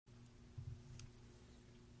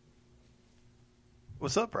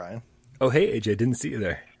What's up, Brian? Oh, hey, AJ. Didn't see you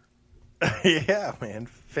there. Yeah, man.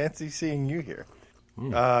 Fancy seeing you here.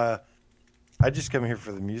 I just come here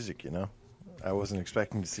for the music, you know. I wasn't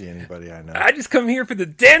expecting to see anybody I know. I just come here for the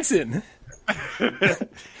dancing.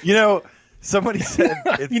 You know, somebody said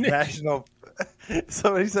it's national.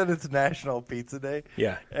 Somebody said it's National Pizza Day.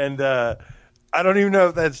 Yeah. And I don't even know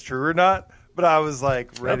if that's true or not, but I was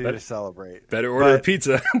like ready to celebrate. Better order a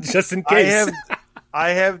pizza just in case.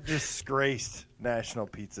 I have disgraced National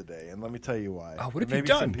Pizza Day, and let me tell you why. Oh, what have Maybe you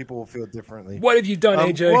done? some people will feel differently. What have you done,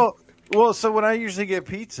 AJ? Well, so when I usually get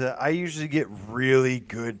pizza, I usually get really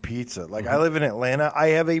good pizza. Like, I live in Atlanta.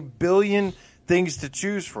 I have a billion things to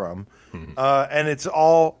choose from, and it's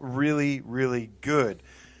all really, really good.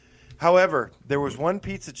 However, there was one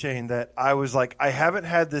pizza chain that I was like, I haven't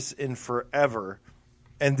had this in forever,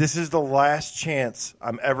 and this is the last chance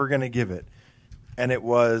I'm ever going to give it. And it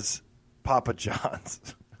was Papa John's.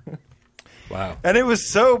 Wow. And it was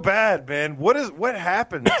so bad, man. What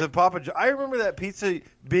happened to Papa John's? I remember that pizza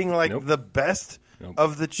being like the best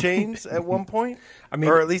of the chains at one point. I mean,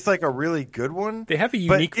 or at least like a really good one. They have a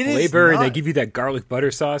unique flavor, and they give you that garlic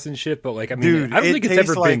butter sauce and shit, but like, I mean, dude, I don't think it's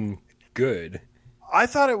ever been good. I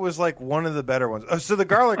thought it was like one of the better ones. Oh, so the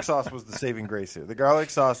garlic sauce was the saving grace here. The garlic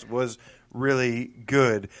sauce was really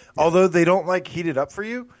good. Yeah. Although they don't like heat it up for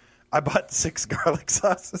you. I bought 6 garlic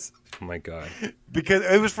sauces. Oh my God. Because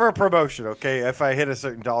it was for a promotion, okay? If I hit a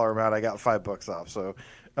certain dollar amount, I got $5 off. So,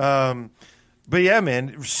 but yeah,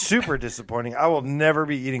 man, super disappointing. I will never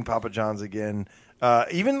be eating Papa John's again.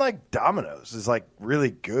 Even like Domino's is like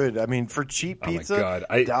really good. I mean, for cheap pizza,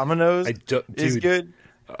 Domino's is good.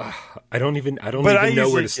 I don't even know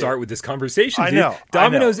where to start with this conversation. Dude. I know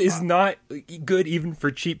Domino's is not good even for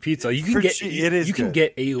cheap pizza. You can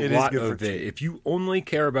get a lot of it if you only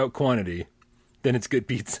care about quantity. Then it's good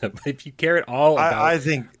pizza. But if you care at all about, I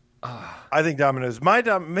think Domino's.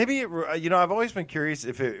 I've always been curious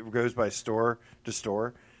if it goes by store to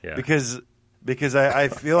store. Yeah. Because I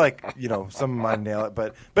feel like, some might nail it.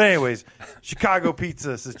 But anyways, Chicago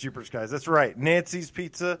Pizza, says Jupiter Skies. That's right. Nancy's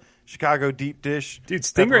Pizza, Chicago Deep Dish. Dude,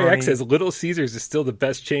 Stingray X says Little Caesars is still the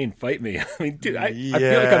best chain. Fight me. I mean, dude, I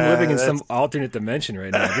feel like I'm living in some alternate dimension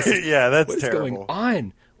right now. That's what terrible.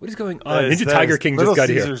 What is going on? Ninja Tiger King just got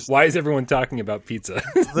here. Why is everyone talking about pizza?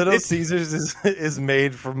 Little Caesars is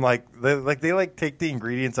made from they take the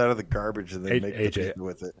ingredients out of the garbage and then make the pizza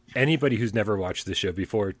with it. Anybody who's never watched the show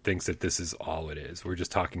before thinks that this is all it is. We're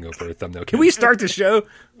just talking over a thumbnail. Can we start the show?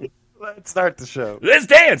 Let's start the show. Let's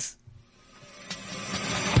dance.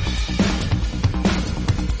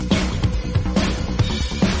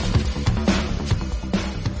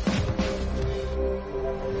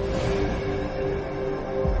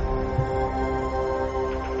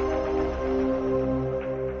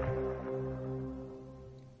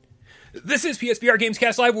 This is PSVR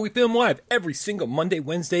GamesCast Live, where we film live every single Monday,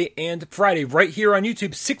 Wednesday, and Friday right here on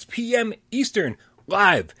YouTube, 6 p.m. Eastern,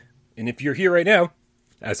 live. And if you're here right now,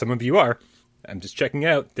 as some of you are, I'm just checking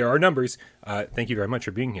out. There are numbers. Thank you very much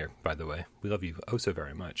for being here, by the way. We love you oh so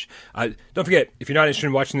very much. Don't forget, if you're not interested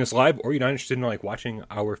in watching this live, or you're not interested in watching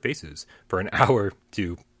our faces for an hour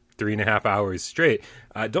to 3.5 hours straight,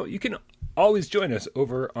 you can always join us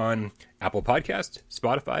over on Apple Podcasts,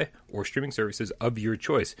 Spotify, or streaming services of your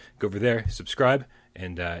choice. Go over there, subscribe,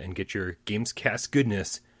 and get your GamesCast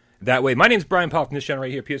goodness that way. My name's Brian Powell from this channel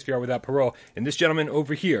right here, PSVR Without Parole, and this gentleman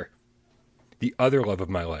over here, the other love of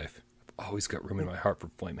my life. I've always got room in my heart for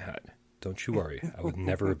Flame Hat. Don't you worry, I would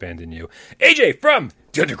never abandon you. AJ from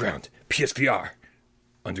the Underground, PSVR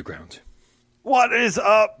Underground. What is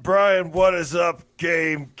up, Brian? What is up,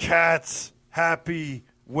 Game Cats? Happy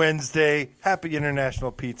Wednesday. Happy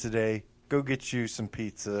International Pizza Day. Go get you some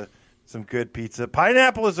pizza, some good pizza.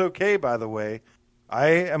 Pineapple is okay, by the way. I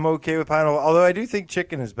am okay with pineapple, although I do think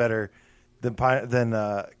chicken is better than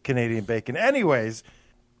Canadian bacon. Anyways,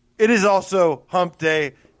 it is also Hump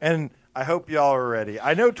Day, and I hope y'all are ready.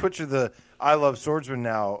 I know Twitch of the I Love Swordsman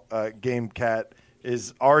now, Game Cat,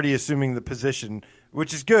 is already assuming the position,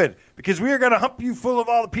 which is good, because we are going to hump you full of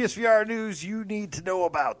all the PSVR news you need to know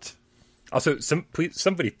about. Also,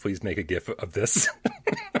 somebody please make a GIF of this.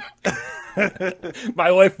 My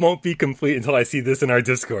life won't be complete until I see this in our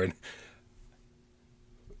Discord.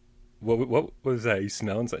 What was that? You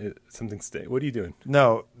smelling something? What are you doing?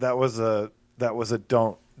 No, that was a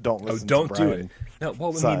don't listen. Don't to do Brian. it.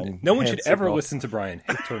 No, no one should ever listen to Brian.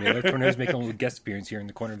 Hey, Tornado. Tornado's making a little guest appearance here in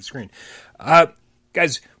the corner of the screen.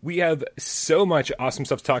 Guys, we have so much awesome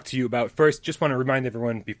stuff to talk to you about. First, just want to remind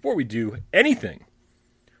everyone before we do anything.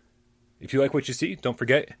 If you like what you see, don't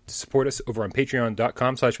forget to support us over on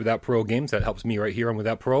patreon.com/withoutparolegames. That helps me right here on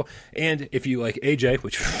Without Parole. And if you like AJ,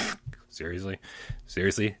 which Seriously,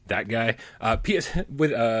 that guy.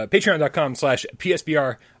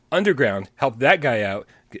 Patreon.com/PSVR Underground. Help that guy out.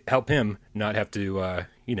 Help him not have to,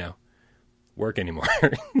 work anymore.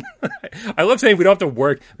 I love saying we don't have to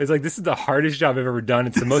work. It's like, this is the hardest job I've ever done.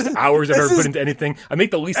 It's the most hours I've ever put into anything. I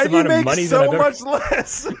make the least amount of money that I've ever... much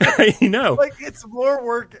less. I know. Like, it's more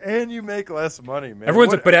work and you make less money, man.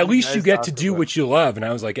 Everyone's like, but at least you get to do what you love. And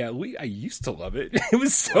I was like, at least I used to love it. It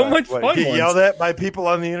was so much fun. Get yelled at by people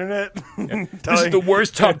on the internet? Yeah. This is the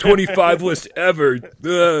worst top 25 list ever.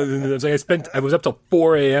 I was up till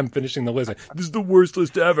 4 a.m. finishing the list. This is the worst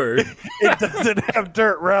list ever. It doesn't have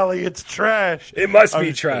Dirt Rally. It's trash. It must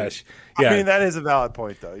be trash. Yeah. I mean, that is a valid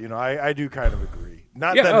point, though. I do kind of agree.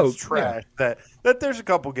 Not that it's trash. Yeah. That there's a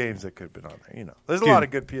couple games that could have been on there. There's a lot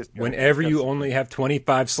of good PSVR. Whenever you only have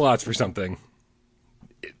 25 slots for something,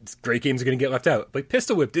 great games are going to get left out. Like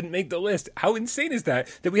Pistol Whip didn't make the list. How insane is that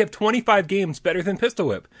we have 25 games better than Pistol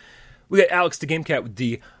Whip? We got Alex the Game Cat with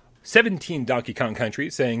the 17 Donkey Kong Country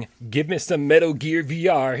saying, "Give me some Metal Gear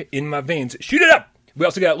VR in my veins. Shoot it up." We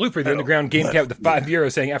also got Looper, the Underground Game Cat with the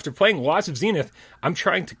 €5, saying, "After playing lots of Zenith, I'm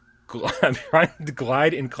trying to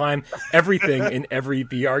glide and climb everything in every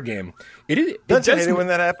VR game." It does hate it when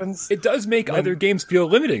that happens. It does make other games feel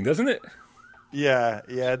limiting, doesn't it? Yeah.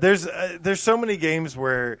 There's so many games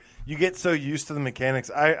where you get so used to the mechanics.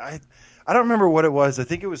 I don't remember what it was. I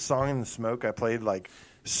think it was Song in the Smoke. I played like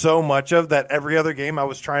so much of that. Every other game I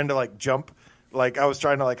was trying to like jump, like I was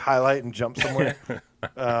trying to like highlight and jump somewhere.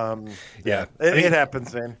 It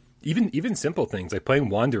happens, man. Even simple things like playing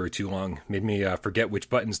Wanderer too long made me forget which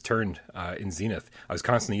buttons turned in Zenith. I was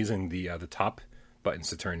constantly using the top buttons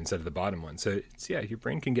to turn instead of the bottom one. So your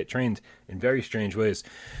brain can get trained in very strange ways.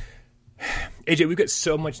 AJ, we've got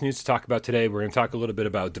so much news to talk about today. We're going to talk a little bit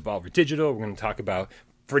about Devolver Digital. We're going to talk about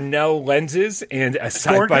Fresnel lenses and a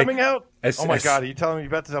sci-fi Gorn coming out. Oh my God! Are you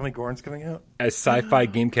about to tell me Gorn's coming out? As Sci-Fi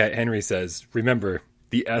Game Cat Henry says, remember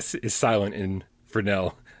the S is silent in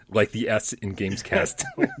Fresnel, like the S in GAMESCAST.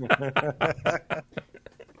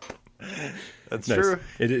 That's nice. True.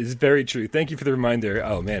 It is very true. Thank you for the reminder.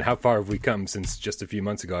 Oh, man, how far have we come since just a few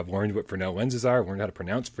months ago? I've learned what Fresnel lenses are. I've learned how to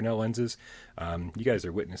pronounce Fresnel lenses. You guys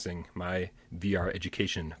are witnessing my VR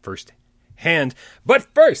education firsthand. But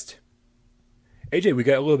first, AJ, we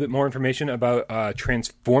got a little bit more information about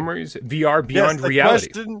Transformers VR Beyond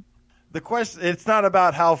Reality. The question, it's not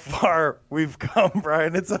about how far we've come,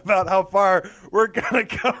 Brian. It's about how far we're going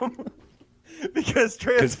to come. Because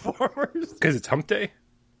Transformers... Because it's hump day?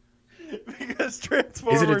 Because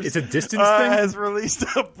Transformers... It's a distance thing? Has released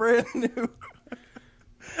a brand new...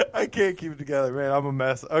 I can't keep it together, man. I'm a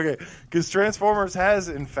mess. Okay, because Transformers has,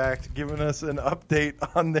 in fact, given us an update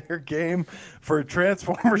on their game for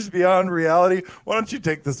Transformers Beyond Reality. Why don't you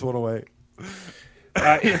take this one away?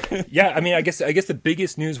 I mean, I guess the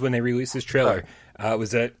biggest news when they released this trailer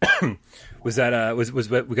was that we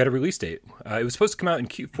got a release date. It was supposed to come out in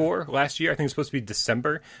Q4 last year. I think it was supposed to be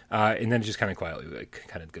December, and then it just kind of quietly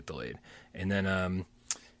got delayed. And then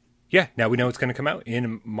now we know it's going to come out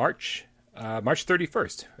in March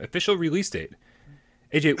 31st, official release date.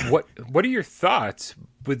 AJ, what are your thoughts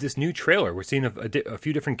with this new trailer? We're seeing a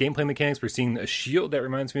few different gameplay mechanics. We're seeing a shield that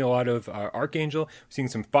reminds me a lot of Archangel. We're seeing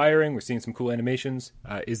some firing. We're seeing some cool animations.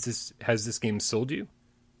 Has this game sold you?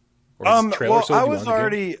 I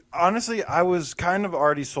was kind of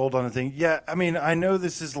already sold on the thing. Yeah, I mean, I know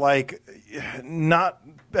this is like not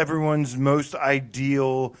everyone's most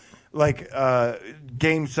ideal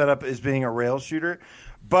game setup is being a rail shooter,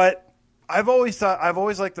 but I've always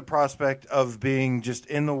liked the prospect of being just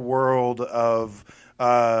in the world of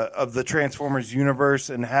the Transformers universe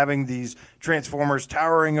and having these Transformers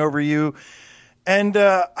towering over you. And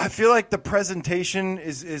I feel like the presentation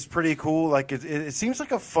is pretty cool. Like it seems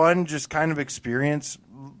like a fun, just kind of experience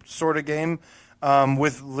sort of game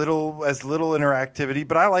with little interactivity.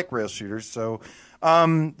 But I like rail shooters, so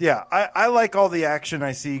I like all the action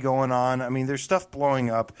I see going on. I mean, there's stuff blowing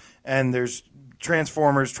up, and there's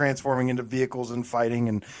Transformers transforming into vehicles and fighting,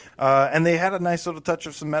 and they had a nice little touch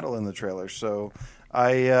of some metal in the trailer. So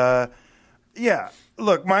look,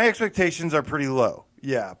 my expectations are pretty low.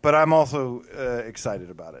 Yeah, but I'm also excited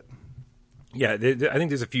about it. Yeah, I think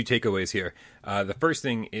there's a few takeaways here. The first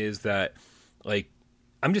thing is that,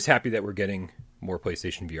 I'm just happy that we're getting more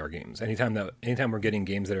PlayStation VR games. Anytime we're getting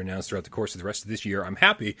games that are announced throughout the course of the rest of this year, I'm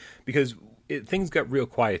happy because things got real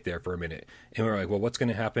quiet there for a minute. And we were like, well, what's going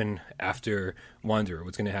to happen after Wanderer?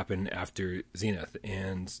 What's going to happen after Zenith?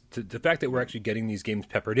 And the fact that we're actually getting these games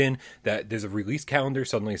peppered in, that there's a release calendar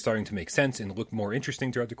suddenly starting to make sense and look more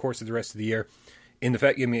interesting throughout the course of the rest of the year, In the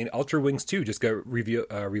fact, I mean, Ultra Wings 2 just got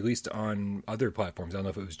released on other platforms. I don't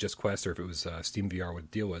know if it was just Quest or if it was Steam VR, what the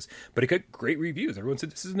deal was. But it got great reviews. Everyone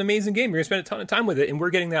said this is an amazing game. You're going to spend a ton of time with it. And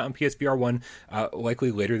we're getting that on PSVR 1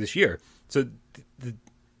 likely later this year. So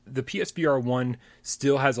the PSVR 1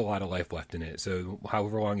 still has a lot of life left in it. So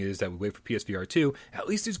however long it is that we wait for PSVR 2, at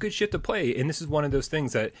least there's good shit to play. And this is one of those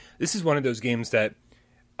games that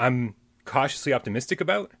I'm cautiously optimistic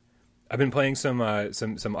about. I've been playing some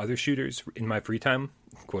other shooters in my free time,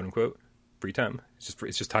 quote unquote, free time.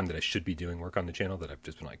 It's just time that I should be doing work on the channel that I've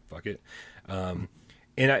just been like, fuck it.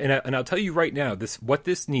 And I'll tell you right now, what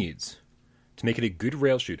this needs to make it a good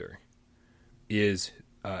rail shooter is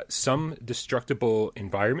some destructible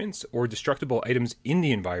environments or destructible items in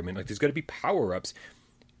the environment. Like there's got to be power-ups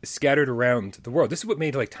scattered around the world. This is what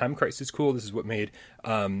made like Time Crisis cool. This is what made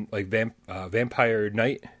Vampire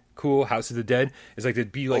Knight cool. House of the Dead is like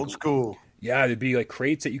there'd be like old school. Yeah, there'd be like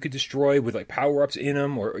crates that you could destroy with like power-ups in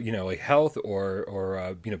them, or like health,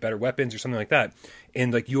 or better weapons or something like that.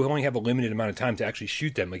 And like you only have a limited amount of time to actually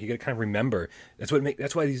shoot them. Like you got to kind of remember. That's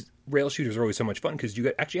why these rail shooters are always so much fun, because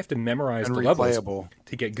you actually have to memorize the levels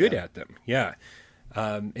to get good at them. Yeah.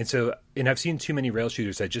 And I've seen too many rail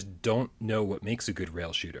shooters that just don't know what makes a good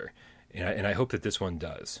rail shooter, and I hope that this one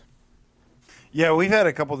does. Yeah, we've had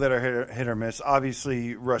a couple that are hit or miss.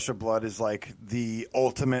 Obviously, Rush of Blood is like the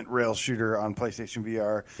ultimate rail shooter on PlayStation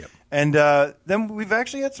VR. Yep. And then we've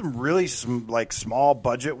actually had some really small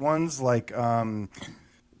budget ones like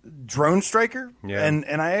Drone Striker. Yeah.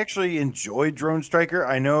 And I actually enjoyed Drone Striker.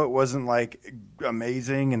 I know it wasn't like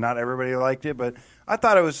amazing and not everybody liked it, but I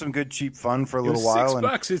thought it was some good cheap fun for a little while.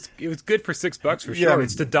 $6. It was good for $6 for sure.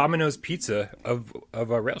 It's the Domino's pizza of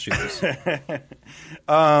rail shooters.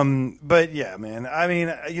 But yeah, man. I mean,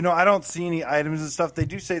 I don't see any items and stuff. They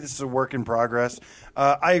do say this is a work in progress.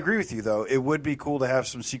 I agree with you though. It would be cool to have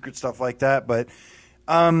some secret stuff like that, but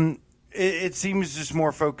it seems just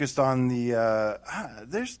more focused on the.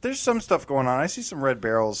 There's some stuff going on. I see some red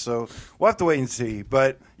barrels, so we'll have to wait and see.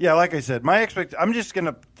 But yeah, like I said, I'm just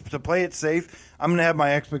gonna to play it safe. I'm gonna have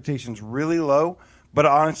my expectations really low. But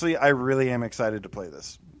honestly, I really am excited to play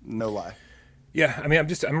this. No lie. Yeah, I mean,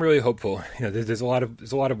 I'm really hopeful. There's a lot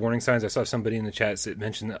of warning signs. I saw somebody in the chat that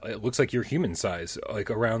mentioned that it looks like you're human size, like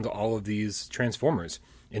around all of these Transformers.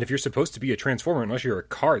 And if you're supposed to be a Transformer, unless you're a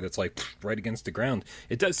car that's like right against the ground,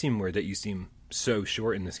 it does seem weird that you seem so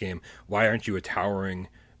short in this game. Why aren't you a towering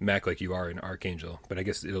mech like you are in Archangel? But I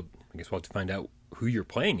guess we'll have to find out who you're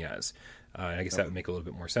playing as. And I guess that would make a little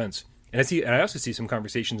bit more sense. And I also see some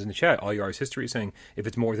conversations in the chat. All Yours History saying if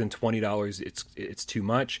it's more than $20, it's too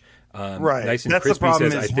much. Right. Nice and That's Crispy the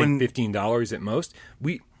problem says I think $15 at most.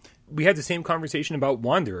 We had the same conversation about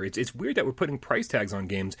Wanderer. It's weird that we're putting price tags on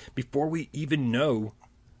games before we even know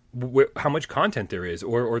how much content there is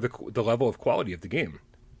or the level of quality of the game.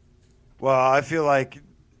 Well, I feel like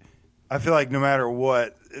no matter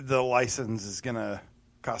what, the license is gonna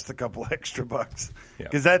cost a couple extra bucks,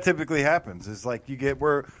 because that typically happens. It's like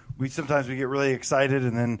we sometimes get really excited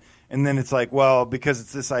and then it's like, well, because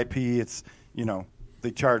it's this IP, it's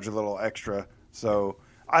they charge a little extra. So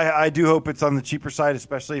I do hope it's on the cheaper side,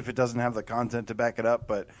 especially if it doesn't have the content to back it up.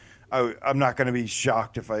 But I'm not going to be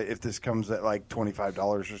shocked if this comes at like $25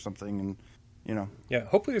 or something, and Yeah,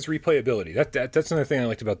 hopefully there's replayability. That's another thing I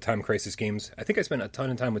liked about Time Crisis games. I think I spent a ton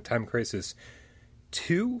of time with Time Crisis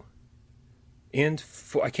 2 and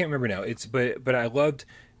 4. I can't remember now. But I loved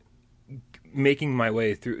making my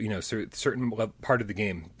way through certain part of the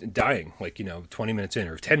game, dying like 20 minutes in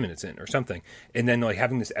or 10 minutes in or something, and then like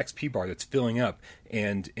having this XP bar that's filling up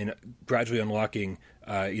and gradually unlocking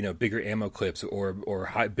bigger ammo clips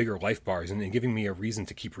or bigger life bars, and then giving me a reason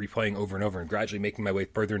to keep replaying over and over and gradually making my way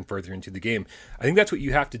further and further into the game. I think that's what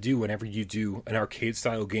you have to do whenever you do an arcade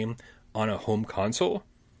style game on a home console,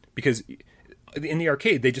 because in the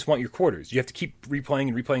arcade, they just want your quarters. You have to keep replaying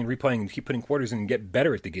and keep putting quarters in and get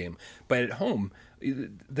better at the game. But at home,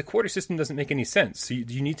 the quarter system doesn't make any sense. So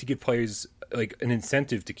you need to give players like an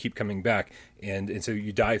incentive to keep coming back. And so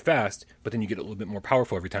you die fast, but then you get a little bit more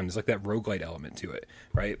powerful every time. There's like that roguelite element to it,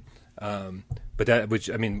 right? But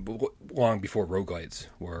long before roguelites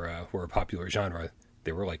were a popular genre,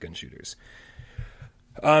 they were like gun shooters.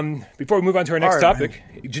 Before we move on to our next topic,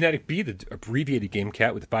 Genetic B, the abbreviated game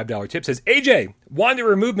cat with the $5 tip, says, AJ,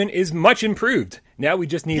 Wanderer movement is much improved. Now we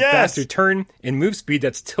just need faster turn and move speed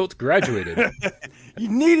that's tilt graduated. You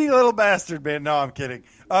needy little bastard, man. No, I'm kidding.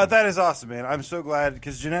 That is awesome, man. I'm so glad,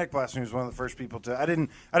 because Genetic Blasphemy was one of the first people to. I didn't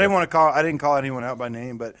call anyone out by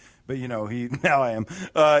name, but but he now I am.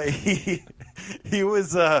 He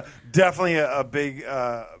was definitely a big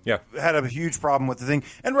had a huge problem with the thing,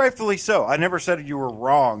 and rightfully so. I never said you were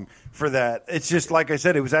wrong for that. It's just like I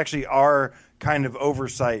said, it was actually our kind of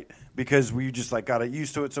oversight because we just got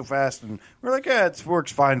used to it so fast, and we're like, yeah, it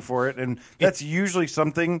works fine for it, and that's usually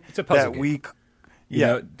something it's a puzzle that game.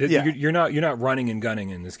 You're not running and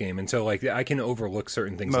gunning in this game, and so I can overlook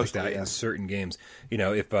certain things Mostly, in certain games.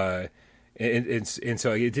 If and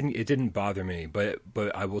so it didn't bother me, but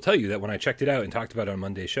I will tell you that when I checked it out and talked about it on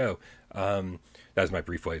Monday's show, that was my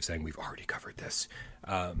brief way of saying we've already covered this.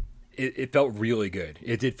 It felt really good.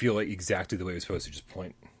 It did feel like exactly the way it was supposed to, just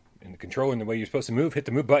point in the controller and the way you're supposed to move, hit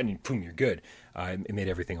the move button, and boom, you're good. It made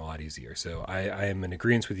everything a lot easier. So I am in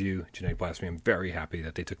agreement with you, Genetic Blasphemy. I'm very happy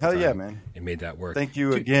that they took the time man. and made that work. Thank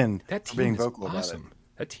you again that for team being is vocal awesome. about it.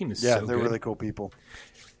 That team is they're so good. really cool people.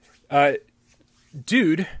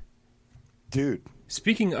 Dude.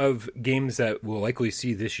 Speaking of games that we'll likely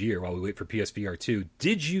see this year while we wait for PSVR2,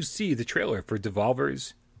 did you see the trailer for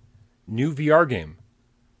Devolver's new VR game?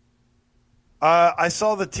 I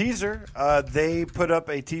saw the teaser. They put up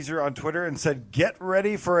a teaser on Twitter and said, "Get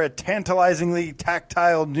ready for a tantalizingly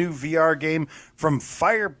tactile new VR game from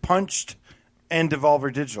Fire Punched and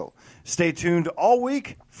Devolver Digital. Stay tuned all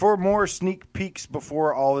week for more sneak peeks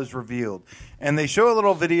before all is revealed." And they show a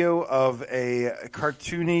little video of a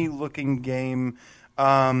cartoony-looking game.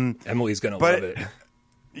 Emily's going to love it.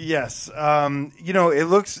 Yes. It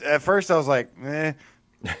looks, at first I was like, eh.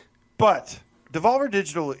 But Devolver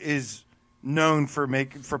Digital is known for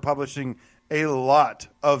publishing a lot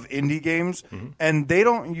of indie games, and they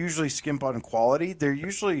don't usually skimp on quality. They're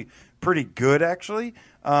usually pretty good, actually.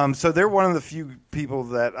 So they're one of the few people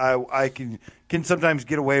that I can sometimes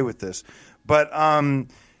get away with this. But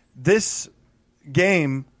this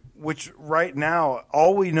game, which right now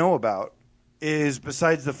all we know about is,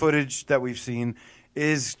 besides the footage that we've seen,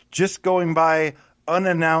 is just going by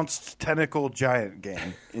unannounced tentacle giant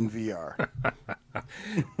game in VR.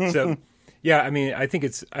 So, yeah, I mean, I think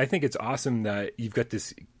it's awesome that you've got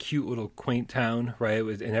this cute little quaint town, right?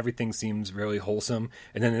 And everything seems really wholesome.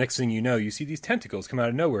 And then the next thing you know, you see these tentacles come out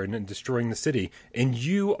of nowhere and then destroying the city, and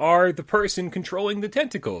you are the person controlling the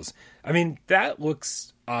tentacles. I mean, that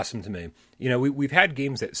looks awesome to me. We've had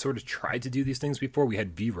games that sort of tried to do these things before. We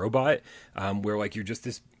had V-Robot, where you're just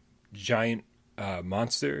this giant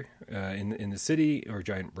monster in the city, or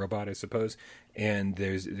giant robot, I suppose. And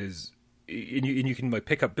there's and you can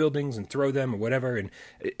pick up buildings and throw them or whatever. And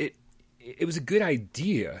it was a good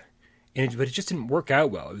idea, but it just didn't work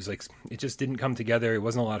out well. It was it just didn't come together. It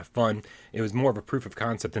wasn't a lot of fun. It was more of a proof of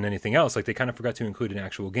concept than anything else. They kind of forgot to include an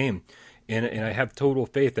actual game. And I have total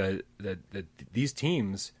faith that these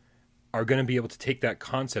teams are going to be able to take that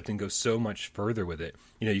concept and go so much further with it.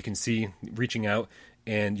 You can see reaching out,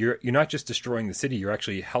 and you're not just destroying the city, you're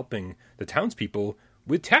actually helping the townspeople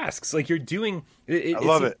with tasks. You're doing it. I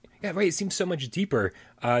love it. Yeah, right. It seems so much deeper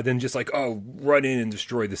than just run in and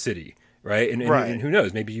destroy the city, right? And who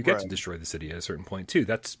knows? Maybe you get to destroy the city at a certain point too.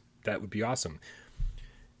 That would be awesome.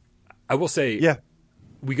 I will say,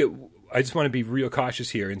 I just want to be real cautious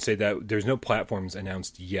here and say that there's no platforms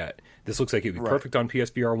announced yet. This looks like it would be perfect on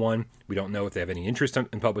PSVR1. We don't know if they have any interest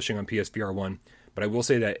in publishing on PSVR1. But I will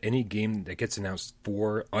say that any game that gets announced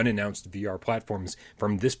for unannounced VR platforms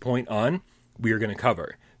from this point on, we are going to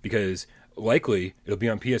cover. Because likely it'll be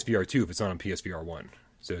on PSVR2 if it's not on PSVR1.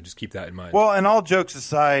 So just keep that in mind. Well, and all jokes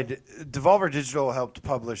aside, Devolver Digital helped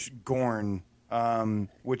publish Gorn,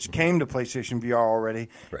 which came to PlayStation VR already.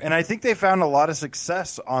 Right. And I think they found a lot of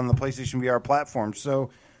success on the PlayStation VR platform. So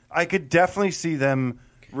I could definitely see them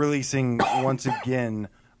releasing once again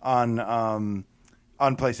on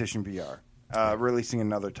PlayStation VR, releasing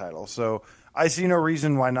another title. So I see no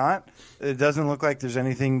reason why not. It doesn't look like there's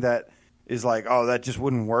anything that is that just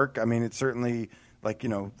wouldn't work. I mean, it's certainly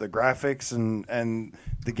the graphics and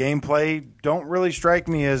the gameplay don't really strike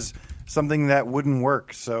me as something that wouldn't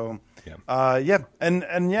work. So I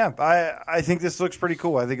think this looks pretty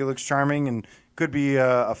cool. I think it looks charming and could be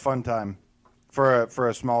a fun time for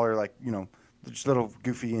a smaller, just little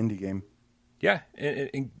goofy indie game. Yeah,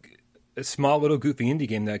 and a small little goofy indie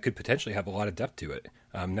game that could potentially have a lot of depth to it.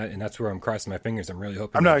 And that's where I'm crossing my fingers. I'm really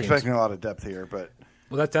hoping. I'm not expecting a lot of depth here, but.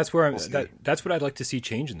 Well, that's where that's what I'd like to see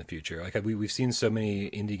change in the future. We've seen so many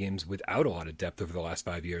indie games without a lot of depth over the last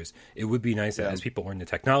 5 years. It would be nice that as people learn the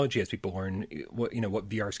technology, as people learn what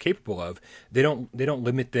VR is capable of, they don't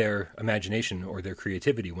limit their imagination or their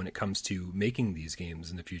creativity when it comes to making these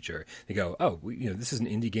games in the future. They go, this is an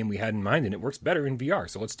indie game we had in mind and it works better in VR,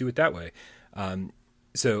 so let's do it that way.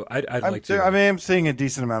 So I'd like to. I mean, I'm seeing a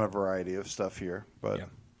decent amount of variety of stuff here, but. Yeah.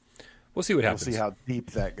 We'll see what happens. We'll see how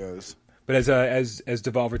deep that goes. But as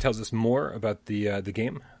Devolver tells us more about the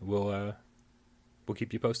game, we'll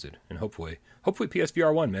keep you posted, and hopefully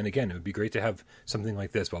PSVR 1, man. Again, it would be great to have something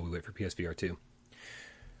like this while we wait for PSVR 2.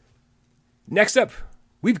 Next up,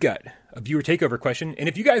 we've got a viewer takeover question. And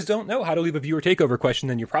if you guys don't know how to leave a viewer takeover question,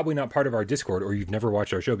 then you're probably not part of our Discord, or you've never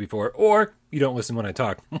watched our show before, or you don't listen when I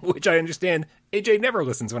talk, which I understand. AJ never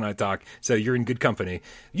listens when I talk, so you're in good company.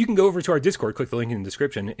 You can go over to our Discord, click the link in the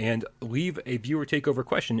description, and leave a viewer takeover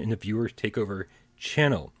question in the viewer takeover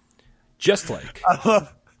channel. Just like...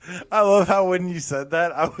 I love how when you said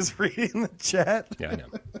that, I was reading the chat. Yeah, I know.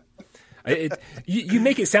 You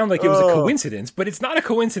make it sound like it was a coincidence, but it's not a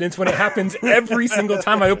coincidence when it happens every single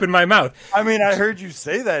time I open my mouth. I mean, I heard you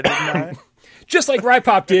say that, didn't I? Just like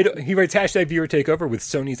Rypop did, he writes #viewer takeover with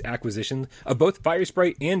Sony's acquisition of both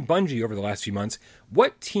Firesprite and Bungie over the last few months.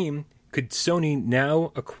 What team could Sony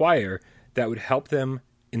now acquire that would help them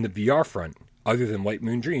in the VR front, other than White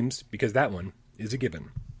Moon Dreams, because that one is a given.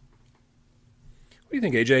 What do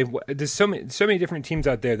you think, AJ? There's so many different teams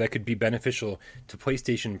out there that could be beneficial to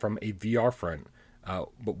PlayStation from a VR front.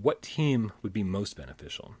 But what team would be most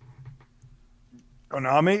beneficial?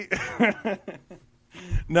 Konami?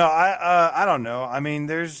 No, I don't know. I mean,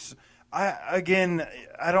 I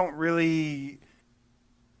don't really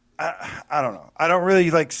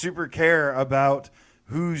like super care about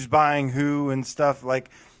who's buying who and stuff. Like,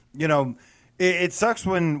 it sucks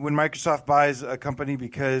when Microsoft buys a company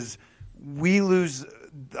because we lose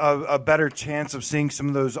a better chance of seeing some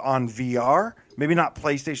of those on VR. Maybe not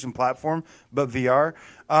PlayStation platform, but VR.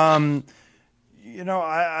 I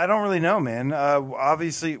don't really know, man.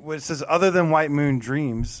 Obviously, what it says other than White Moon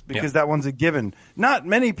Dreams, because that one's a given. Not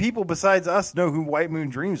many people besides us know who White Moon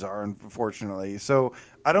Dreams are, unfortunately. So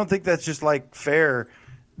I don't think that's just like fair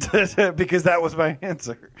because that was my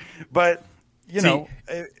answer. But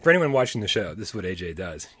for anyone watching the show, this is what AJ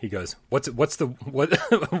does. He goes, "What?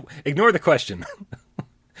 Ignore the question.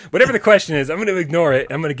 Whatever the question is, I'm going to ignore it.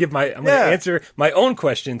 I'm going to answer my own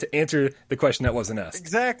question to answer the question that wasn't asked."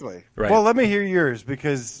 Exactly. Right. Well, let me hear yours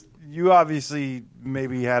because you obviously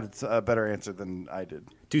maybe had a better answer than I did.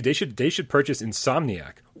 Dude, they should purchase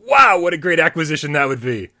Insomniac. Wow, what a great acquisition that would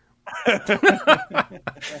be. No,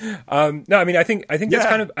 I mean, I think that's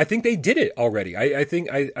kind of. I think they did it already. I think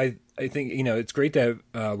it's great that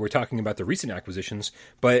we're talking about the recent acquisitions,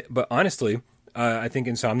 but honestly, I think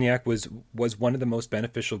Insomniac was one of the most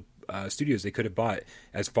beneficial studios they could have bought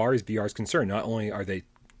as far as VR is concerned. Not only are they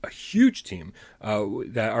a huge team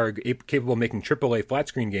that are capable of making AAA flat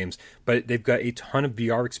screen games, but they've got a ton of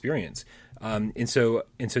VR experience. And so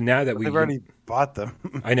now that we've already bought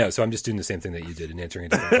them, I know. So I'm just doing the same thing that you did and answering a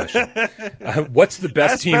different question. What's the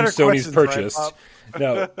best team Sony's purchased? Right,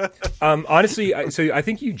 no, honestly, I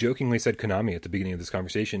think you jokingly said Konami at the beginning of this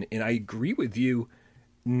conversation, and I agree with you,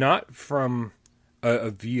 not from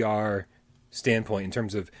a VR standpoint in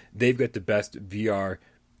terms of they've got the best VR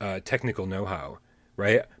technical know-how,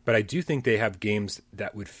 right? But I do think they have games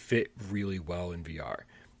that would fit really well in VR.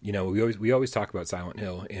 We always talk about Silent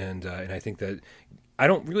Hill, and I think that I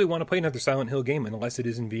don't really want to play another Silent Hill game unless it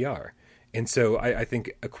is in VR. And so I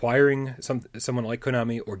think acquiring someone like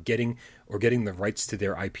Konami or getting the rights to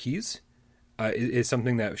their IPs is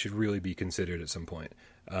something that should really be considered at some point,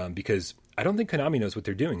 because I don't think Konami knows what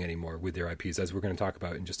they're doing anymore with their IPs, as we're going to talk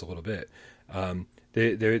about in just a little bit.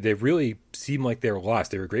 They really seem like they're lost.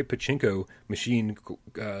 They're a great pachinko machine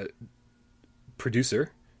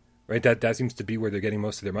producer. Right, that seems to be where they're getting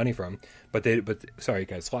most of their money from. But sorry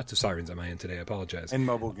guys, lots of sirens on my end today. I apologize. In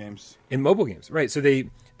mobile games, right? So they've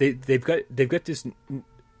got this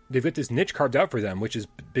niche carved out for them, which is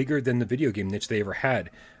bigger than the video game niche they ever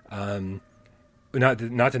had. Not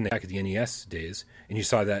in the back of the NES days, and you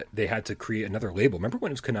saw that they had to create another label. Remember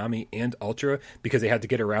when it was Konami and Ultra, because they had to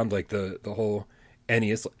get around like the whole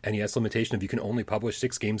NES limitation of you can only publish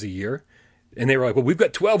 6 games a year. And they were like, well, we've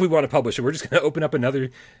got 12 we want to publish, and we're just going to open up another,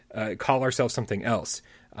 call ourselves something else.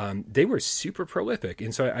 They were super prolific.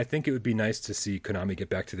 And so I think it would be nice to see Konami get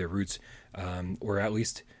back to their roots, or at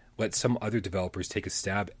least let some other developers take a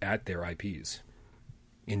stab at their IPs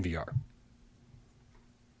in VR.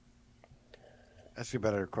 Ask you a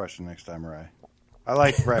better question next time, Ray. I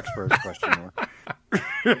like Rexbird's question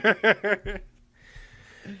more.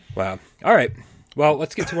 Wow. All right. Well,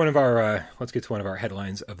 let's get to one of our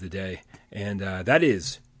headlines of the day, and that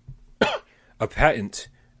is a patent.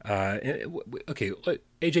 Okay,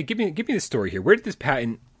 AJ, give me the story here. Where did this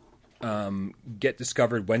patent get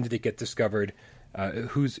discovered? When did it get discovered?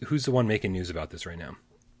 Who's the one making news about this right now?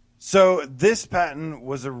 So this patent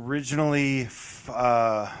was originally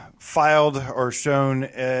filed or shown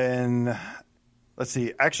in let's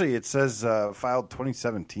see. Actually, it says filed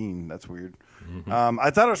 2017. That's weird.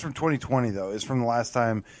 I thought it was from 2020 though. It's from the last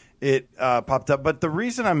time it popped up. But the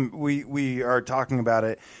reason we are talking about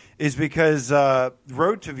it is because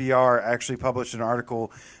Road to VR actually published an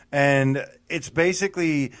article, and it's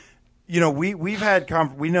basically, we've had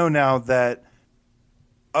we know now that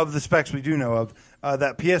of the specs we do know of,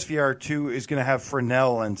 that PSVR2 is going to have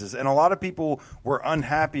Fresnel lenses, and a lot of people were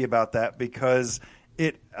unhappy about that because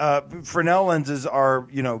Fresnel lenses are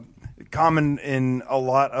common in a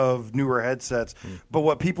lot of newer headsets, but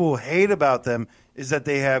what people hate about them is that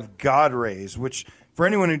they have God rays, which for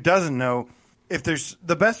anyone who doesn't know, if there's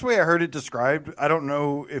the best way I heard it described, I don't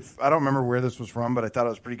remember where this was from, but I thought it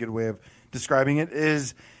was a pretty good way of describing it,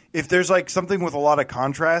 is if there's like something with a lot of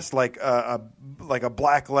contrast, like a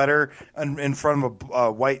black letter in front of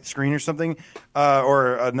a white screen or something,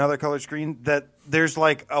 or another color screen, that there's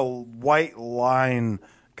like a white line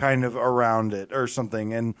kind of around it or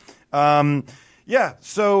something. And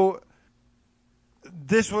so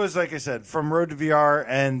this was, like I said, from Road to VR,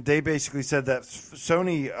 and they basically said that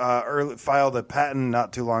Sony filed a patent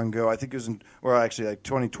not too long ago. I think it was like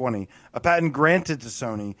 2020. A patent granted to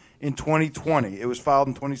Sony in 2020. It was filed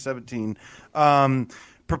in 2017.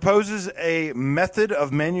 Proposes a method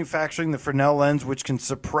of manufacturing the Fresnel lens which can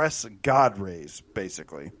suppress God rays,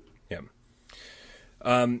 basically. Yeah.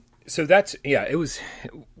 So that's, it was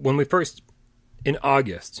when we first, in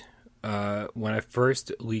August, when I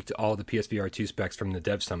first leaked all the PSVR2 specs from the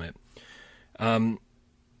Dev Summit,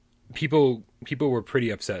 people were pretty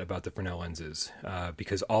upset about the Fresnel lenses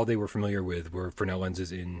because all they were familiar with were Fresnel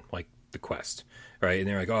lenses in like the Quest, right? And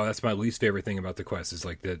they're like, "Oh, that's my least favorite thing about the Quest is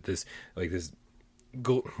like this. It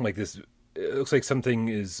looks like something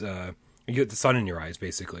is you get the sun in your eyes,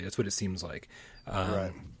 basically. That's what it seems like."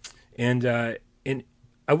 Right. And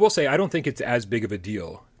I will say, I don't think it's as big of a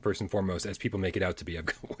deal, first and foremost, as people make it out to be. I've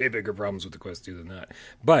got way bigger problems with the Quest 2 than that.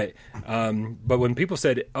 But when people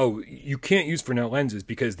said, "Oh, you can't use Fresnel lenses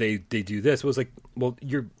because they do this," it was like, well,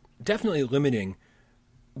 you're definitely limiting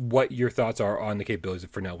what your thoughts are on the capabilities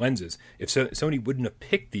of Fresnel lenses. If Sony wouldn't have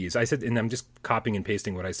picked these, I said, and I'm just copying and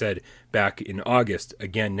pasting what I said back in August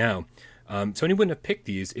again now. Sony wouldn't have picked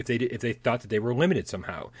these if they thought that they were limited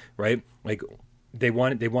somehow, right? Like they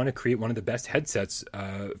want to create one of the best headsets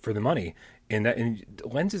for the money. And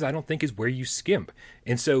lenses, I don't think, is where you skimp.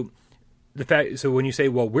 And so when you say,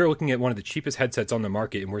 well, we're looking at one of the cheapest headsets on the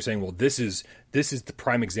market, and we're saying, well, this is the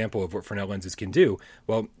prime example of what Fresnel lenses can do.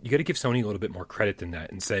 Well, you got to give Sony a little bit more credit than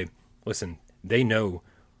that, and say, listen, they know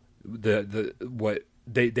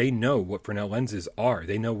they know what Fresnel lenses are.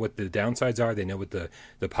 They know what the downsides are. They know what the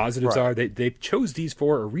positives are. They chose these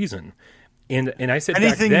for a reason. And I said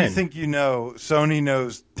anything back then, you think Sony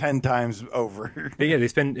knows 10 times over. Yeah, they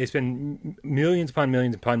spend millions upon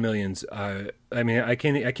millions upon millions. I mean, I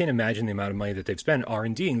can't imagine the amount of money that they've spent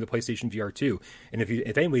R&Ding the PlayStation VR 2. And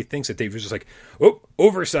if anybody thinks that they've just like,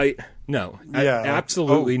 oversight, no,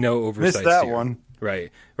 absolutely no oversight. Missed that here. one.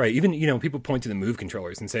 Right. Even people point to the Move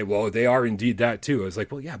controllers and say, "Well, they are indeed that too." I was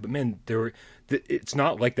like, "Well, yeah, but man, it's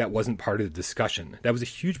not like that wasn't part of the discussion. That was a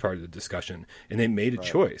huge part of the discussion, and they made a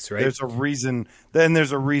choice, right? There's a reason. Then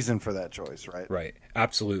there's a reason for that choice, right? Right.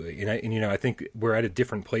 Absolutely. And I think we're at a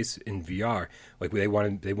different place in VR. Like they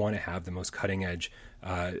want to have the most cutting edge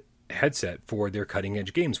headset for their cutting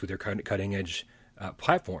edge games with their cutting edge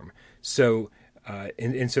platform. So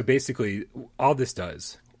so basically, all this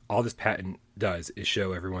patent does is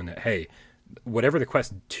show everyone that, hey, whatever the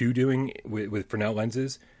Quest 2 doing with Fresnel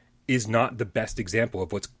lenses is not the best example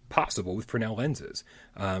of what's possible with Fresnel lenses.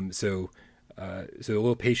 So a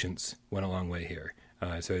little patience went a long way here.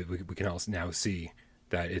 So we can also now see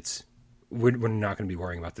that we're not going to be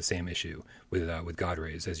worrying about the same issue with God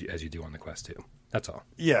rays as you do on the Quest 2. That's all.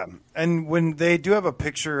 Yeah, and when they do have a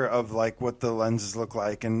picture of like what the lenses look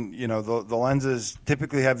like, and the lenses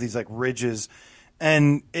typically have these like ridges.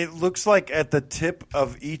 And it looks like at the tip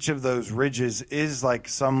of each of those ridges is like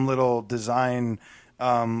some little design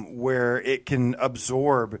where it can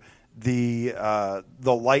absorb the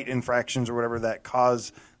light infractions or whatever that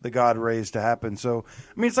cause the God rays to happen. So,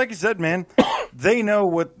 I mean, it's like you said, man, they know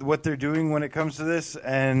what they're doing when it comes to this.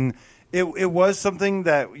 And it was something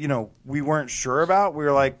that, we weren't sure about. We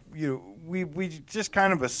were like, we just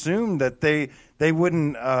kind of assumed that they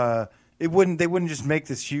wouldn't they wouldn't just make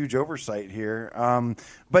this huge oversight here.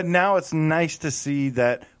 But now it's nice to see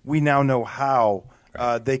that we now know how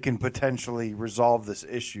they can potentially resolve this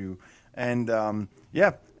issue. And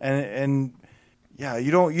you don't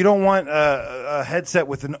want a headset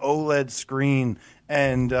with an OLED screen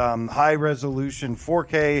and high resolution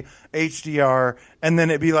 4K HDR, and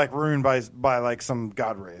then it be like ruined by like some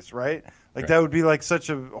God rays, right? Like that would be like such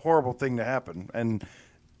a horrible thing to happen. And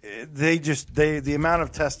the amount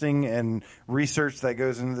of testing and research that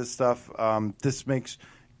goes into this stuff, this makes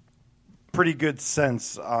pretty good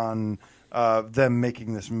sense on them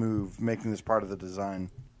making this move, making this part of the design.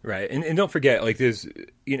 Right, and don't forget, like there's,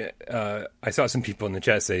 I saw some people in the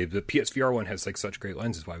chat say the PSVR one has like such great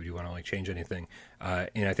lenses. Why would you want to like change anything?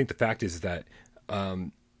 And I think the fact is that I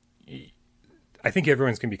think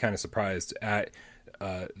everyone's gonna be kind of surprised at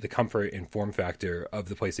the comfort and form factor of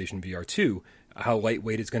the PlayStation VR 2, how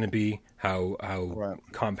lightweight it's going to be, how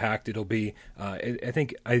compact it'll be.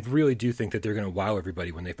 I really do think that they're going to wow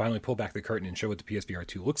everybody when they finally pull back the curtain and show what the PSVR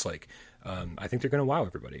 2 looks like. I think they're going to wow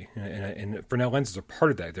everybody, and Fresnel lenses are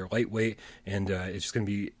part of that. They're lightweight, and it's just going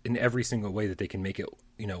to be in every single way that they can make it,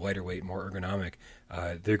 lighter weight, more ergonomic.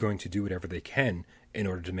 They're going to do whatever they can in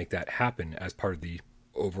order to make that happen as part of the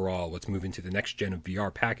overall let's move into the next gen of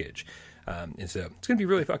VR package. It's going to be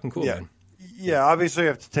really fucking cool, man. Yeah, obviously you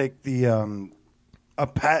have to take the a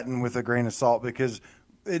patent with a grain of salt, because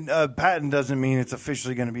a patent doesn't mean it's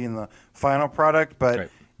officially going to be in the final product, but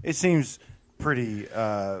it seems pretty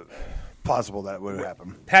plausible that would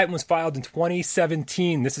happen. Patent was filed in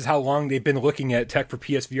 2017. This is how long they've been looking at tech for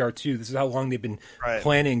PSVR 2. This is how long they've been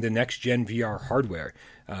planning the next gen VR hardware.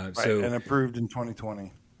 And approved in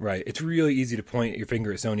 2020. Right. It's really easy to point your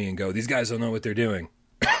finger at Sony and go, these guys don't know what they're doing.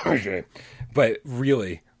 But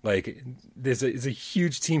really, like, there's a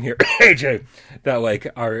huge team here, AJ,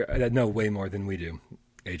 that know way more than we do,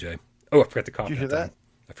 AJ. Oh, I forgot to cough. Did you hear that?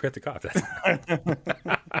 I forgot to cough.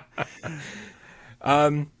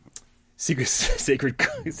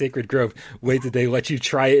 Sacred Grove. Wait, did they let you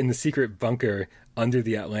try it in the secret bunker under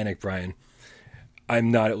the Atlantic, Brian? I'm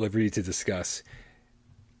not at liberty to discuss.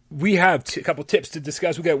 We have a couple tips to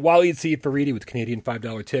discuss. We got Waleed C. Faridi with the Canadian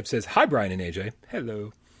 $5 tip. Says, hi, Bryan and AJ.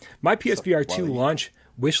 Hello. My PSVR 2 launch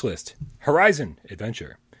wish list: Horizon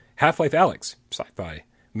Adventure, Half-Life Alyx Sci-Fi,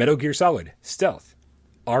 Metal Gear Solid Stealth,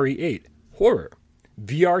 RE8 Horror,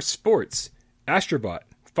 VR Sports, Astrobot,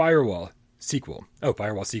 Firewall sequel. Oh,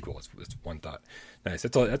 Firewall sequel. It's one thought. Nice.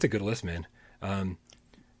 That's a good list, man.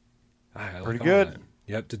 Pretty good.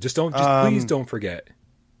 Yep. Please don't forget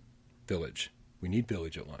Village. We need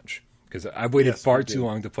Village at launch, because I've waited far too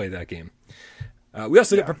long to play that game. We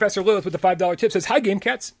also got Professor Lilith with the $5 tip. Says, hi, Game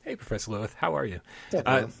Cats. Hey, Professor Lilith. How are you?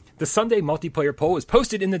 The Sunday multiplayer poll is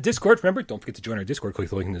posted in the Discord. Remember, don't forget to join our Discord. Click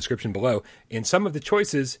the link in the description below. And some of the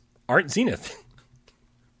choices aren't Zenith.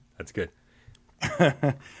 That's good.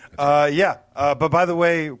 But by the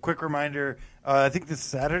way, quick reminder, I think this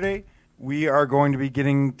Saturday we are going to be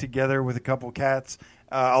getting together with a couple cats,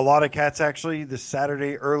 a lot of cats actually, this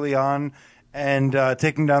Saturday early on, and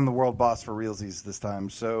taking down the world boss for realsies this time.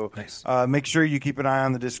 So nice. Make sure you keep an eye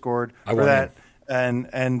on the Discord for that.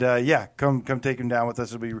 And come take him down with us.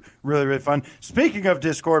 It'll be really, really fun. Speaking of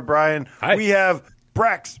Discord, Brian, we have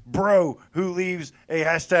Brax Bro, who leaves a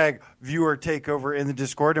hashtag viewer takeover in the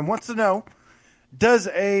Discord and wants to know, does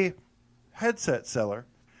a headset seller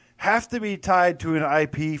have to be tied to an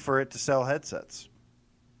IP for it to sell headsets?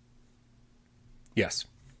 Yes.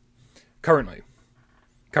 Currently.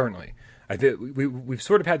 We've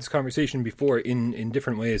sort of had this conversation before in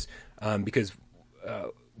different ways, because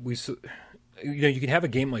you can have a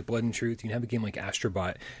game like Blood and Truth, you can have a game like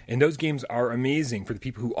Astrobot, and those games are amazing for the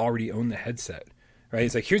people who already own the headset, right?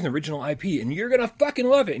 It's like, here's an original IP, and you're gonna fucking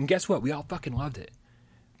love it, and guess what? We all fucking loved it.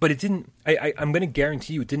 But it didn't. I'm gonna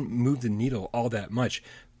guarantee you, it didn't move the needle all that much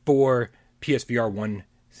for PSVR 1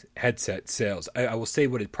 headset sales. I will say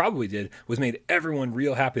what it probably did was made everyone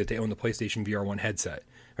real happy that they own the PlayStation VR 1 headset.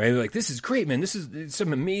 Right? They're like, this is great, man. This is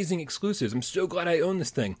some amazing exclusives. I'm so glad I own this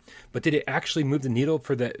thing. But did it actually move the needle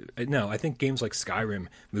for that? No, I think games like Skyrim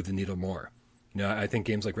move the needle more. I think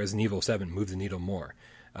games like Resident Evil 7 move the needle more.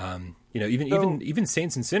 Even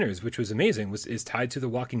Saints and Sinners, which was amazing, is tied to The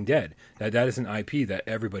Walking Dead. That is an IP that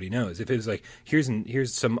everybody knows. If it was like,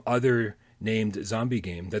 here's some other named zombie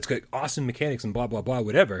game that's got awesome mechanics and blah blah blah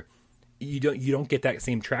whatever, you don't get that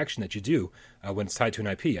same traction that you do when it's tied to an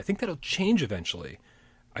IP. I think that'll change eventually.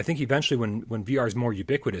 I think eventually when VR is more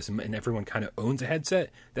ubiquitous and everyone kind of owns a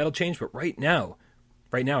headset, that'll change. But right now,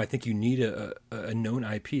 I think you need a known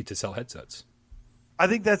IP to sell headsets. I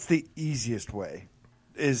think that's the easiest way,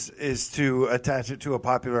 is to attach it to a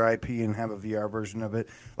popular IP and have a VR version of it,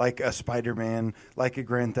 like a Spider-Man, like a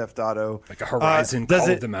Grand Theft Auto, like a Horizon, Call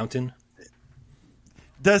of the Mountain.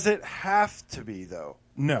 Does it have to be, though?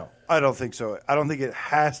 No, I don't think so. I don't think it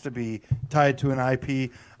has to be tied to an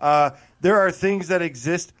IP. There are things that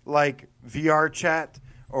exist like VR chat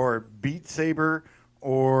or Beat Saber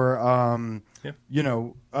or,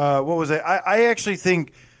 what was it? I actually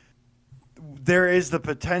think there is the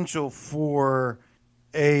potential for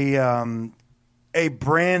a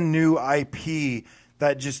brand new IP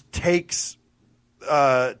that just takes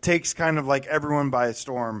kind of like everyone by a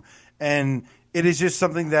storm, and it is just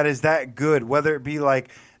something that is that good, whether it be like,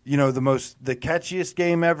 the catchiest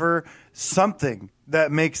game ever, something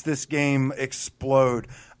that makes this game explode.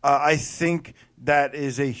 I think that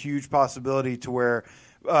is a huge possibility to where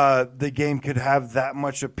the game could have that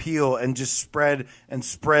much appeal and just spread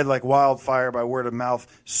like wildfire by word of mouth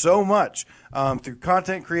so much through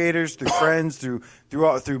content creators, through friends,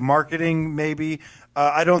 through marketing maybe.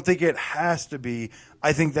 I don't think it has to be.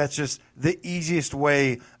 I think that's just the easiest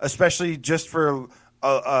way, especially just for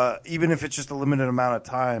even if it's just a limited amount of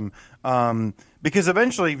time, because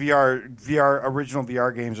eventually original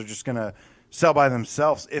VR games are just going to sell by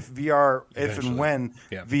themselves if and when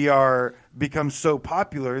VR becomes so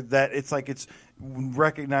popular that it's like it's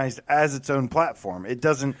recognized as its own platform. It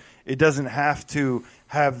doesn't have to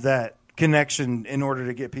have that connection in order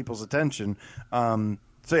to get people's attention. So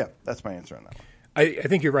yeah, that's my answer on that. I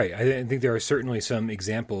think you're right. I think there are certainly some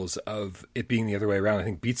examples of it being the other way around. I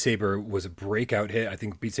think Beat Saber was a breakout hit. I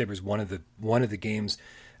think Beat Saber is one of the games.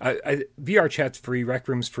 VR chat's free, Rec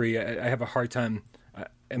Room's free. I have a hard time.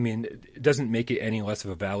 I mean, it doesn't make it any less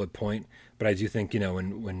of a valid point, but I do think,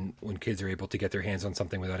 when kids are able to get their hands on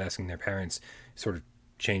something without asking their parents, sort of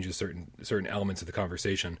changes certain elements of the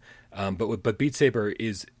conversation. But Beat Saber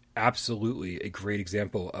is absolutely a great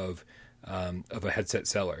example of a headset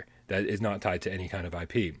seller that is not tied to any kind of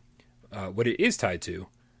IP. What it is tied to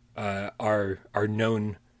are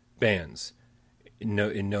known bands in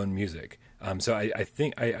known music. So I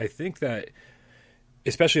think that,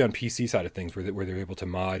 especially on PC side of things, where they're able to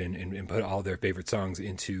mod and put all their favorite songs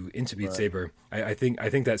into Beat Saber, I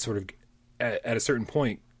think that sort of at a certain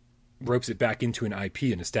point ropes it back into an IP,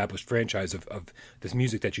 an established franchise of this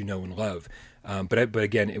music that you know and love. But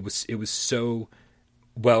again, it was so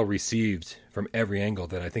well received from every angle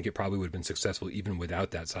that I think it probably would have been successful even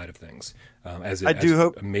without that side of things. As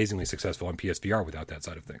amazingly successful on PSVR without that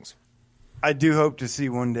side of things. I do hope to see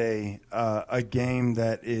one day a game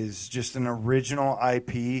that is just an original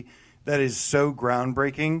IP that is so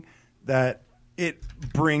groundbreaking that it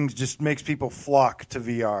makes people flock to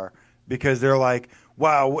VR because they're like,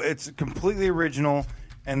 wow, it's completely original,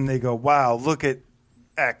 and they go, wow, look at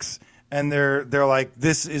X. And they're like,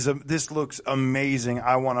 this looks amazing.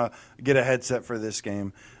 I want to get a headset for this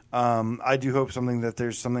game. I do hope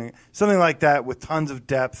there's something like that with tons of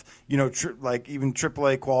depth. Like even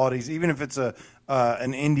AAA qualities, even if it's an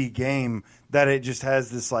indie game, that it just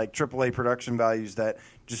has this like AAA production values that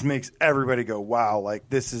just makes everybody go, wow, like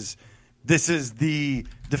this is the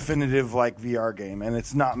definitive like VR game, and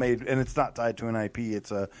it's not tied to an IP.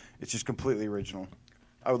 It's just completely original.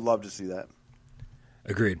 I would love to see that.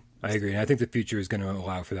 Agreed. I agree. And I think the future is going to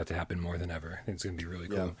allow for that to happen more than ever. I think it's going to be really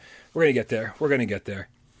cool. Yeah. We're going to get there.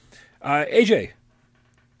 AJ.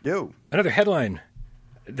 Yo. Another headline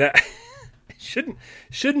that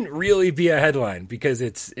shouldn't really be a headline because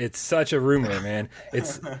it's such a rumor, man.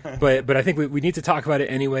 But I think we need to talk about it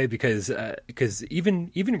anyway because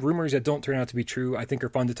even rumors that don't turn out to be true, I think are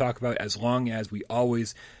fun to talk about as long as we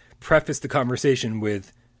always preface the conversation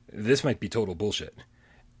with, this might be total bullshit.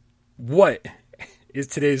 What is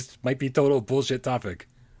today's might be total bullshit topic?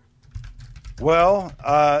 Well,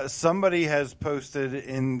 somebody has posted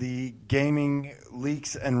in the gaming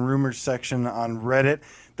leaks and rumors section on Reddit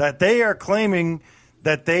that they are claiming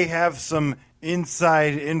that they have some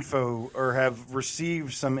inside info or have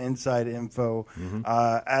received some inside info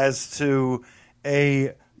as to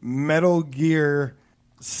a Metal Gear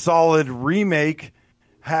Solid remake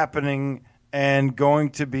happening and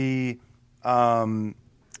going to be VR.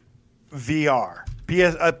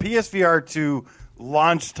 A PSVR2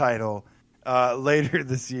 launch title later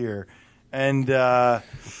this year. And yeah,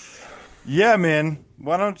 man,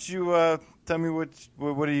 why don't you tell me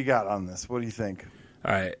what do you got on this? What do you think?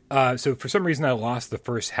 All right. So for some reason I lost the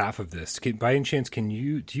first half of this. By any chance, do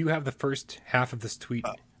you have the first half of this tweet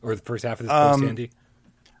or the first half of this post, Andy?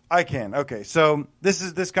 I can. Okay, so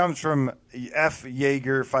this comes from F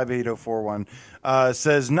Jaeger 58041.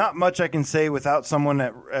 Says, not much I can say without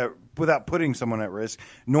putting someone at risk,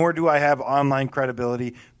 nor do I have online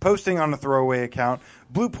credibility. Posting on a throwaway account.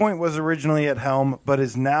 Bluepoint was originally at helm, but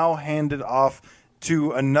is now handed off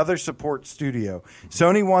to another support studio.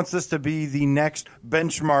 Sony wants this to be the next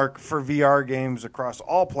benchmark for VR games across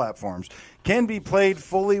all platforms. Can be played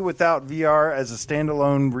fully without VR as a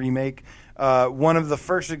standalone remake. One of the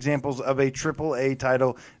first examples of a AAA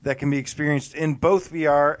title that can be experienced in both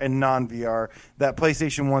VR and non-VR that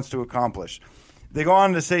PlayStation wants to accomplish. They go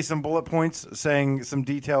on to say some bullet points, saying some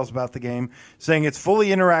details about the game, saying it's fully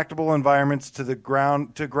interactable environments to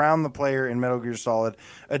ground the player in Metal Gear Solid.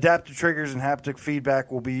 Adaptive triggers and haptic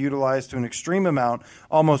feedback will be utilized to an extreme amount.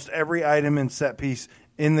 Almost every item and set piece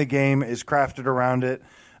in the game is crafted around it.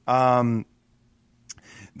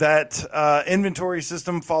 That inventory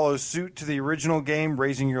system follows suit to the original game,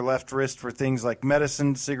 raising your left wrist for things like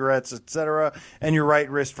medicine, cigarettes, etc., and your right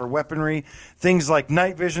wrist for weaponry. Things like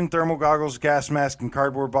night vision, thermal goggles, gas mask, and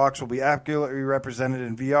cardboard box will be accurately represented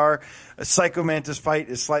in VR. A Psycho Mantis fight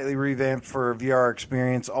is slightly revamped for a VR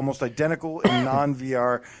experience, almost identical in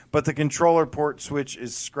non-VR, but the controller port switch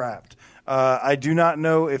is scrapped. I do not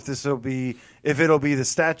know if it'll be the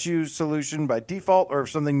statue solution by default or if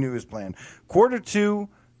something new is planned. Q2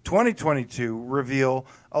 2022 reveal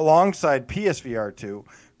alongside PSVR2.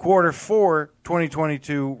 Q4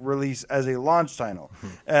 2022 release as a launch title.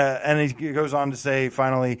 And he goes on to say,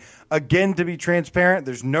 finally, again, to be transparent,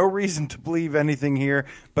 there's no reason to believe anything here,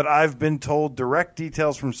 but I've been told direct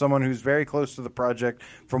details from someone who's very close to the project.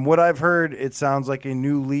 From what I've heard, it sounds like a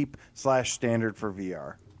new leap/standard for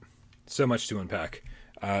VR. So much to unpack.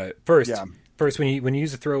 First, when you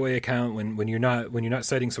use a throwaway account, when you're not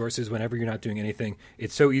citing sources, whenever you're not doing anything,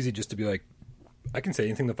 it's so easy just to be like, I can say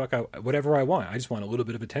anything whatever I want. I just want a little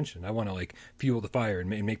bit of attention. I want to like fuel the fire and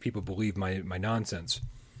make people believe my nonsense.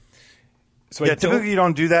 So typically you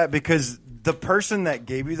don't do that because the person that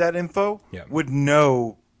gave you that info would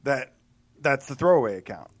know that that's the throwaway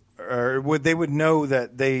account, or they would know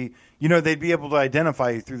that they'd be able to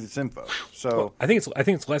identify you through this info. So I think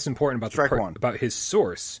it's less important about about his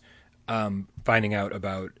source. Finding out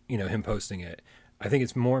about him posting it. I think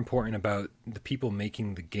it's more important about the people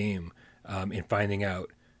making the game and finding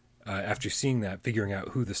out after seeing that, figuring out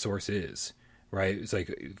who the source is. Right? It's like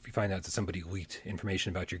if you find out that somebody leaked information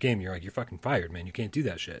about your game, you're like, you're fucking fired, man. You can't do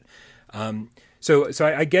that shit. So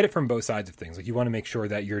I get it from both sides of things. Like you want to make sure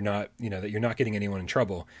that you're not getting anyone in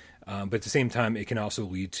trouble. But at the same time, it can also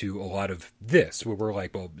lead to a lot of this, where we're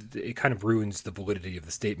like, well, it kind of ruins the validity of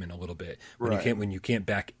the statement a little bit when you can't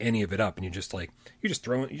back any of it up, and you're just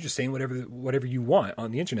saying whatever you want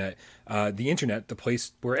on the internet. The internet, the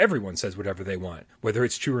place where everyone says whatever they want, whether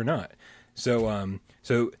it's true or not. So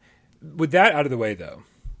with that out of the way, though,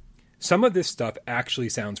 some of this stuff actually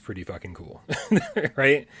sounds pretty fucking cool,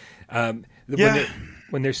 right?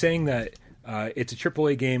 When they're saying that. It's a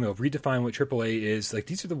AAA game. It'll redefine what AAA is. Like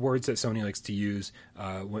these are the words that Sony likes to use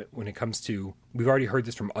when it comes to. We've already heard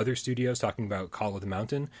this from other studios talking about Call of the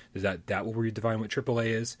Mountain. That will redefine what AAA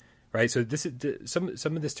is, right? So this is some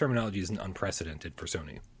of this terminology isn't unprecedented for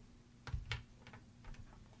Sony.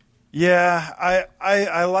 Yeah,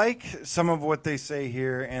 I like some of what they say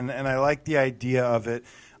here, and I like the idea of it.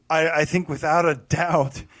 I think without a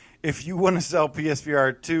doubt, if you want to sell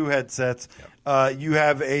PSVR2 headsets, you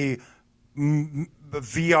have a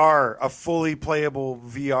VR, a fully playable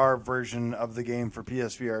VR version of the game for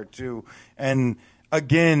PSVR2. And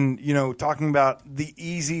again, talking about the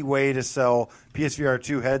easy way to sell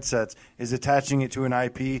PSVR2 headsets is attaching it to an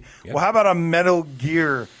IP. Yep. Well, how about a Metal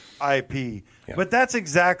Gear IP? Yep. But that's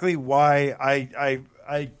exactly why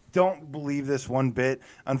I don't believe this one bit,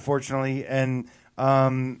 unfortunately. And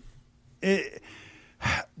the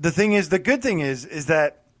good thing is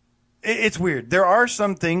that it's weird. There are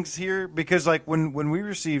some things here because, like, when we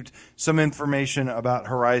received some information about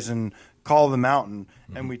Horizon Call of the Mountain,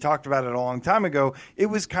 and we talked about it a long time ago, it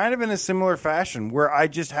was kind of in a similar fashion where I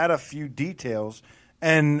just had a few details,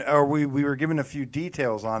 or we were given a few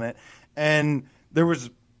details on it, and there was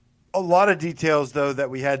a lot of details though that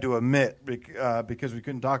we had to omit because we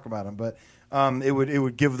couldn't talk about them. But it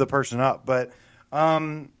would give the person up. But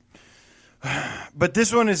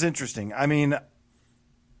this one is interesting. I mean,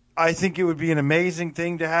 I think it would be an amazing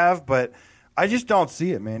thing to have, but I just don't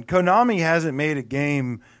see it, man. Konami hasn't made a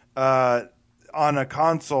game on a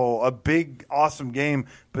console, a big, awesome game,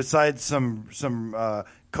 besides some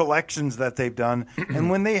collections that they've done. And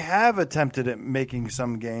when they have attempted at making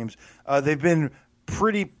some games, they've been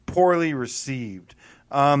pretty poorly received.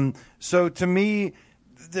 So to me,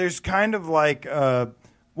 there's kind of like,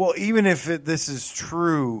 even if this is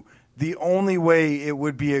true, the only way it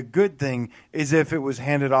would be a good thing is if it was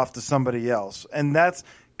handed off to somebody else. And that's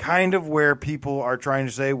kind of where people are trying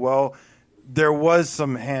to say, well, there was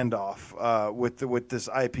some handoff with this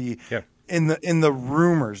IP in the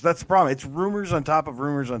rumors. That's the problem. It's rumors on top of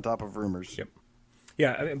rumors on top of rumors. Yep.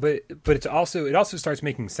 Yeah, I mean, but it also starts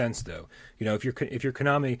making sense though. You know, if you're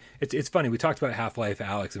Konami, it's funny. We talked about Half-Life,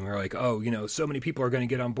 Alex, and we were like, oh, you know, so many people are going to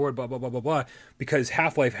get on board, blah blah blah blah blah, because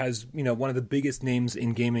Half-Life has, you know, one of the biggest names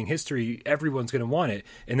in gaming history. Everyone's going to want it.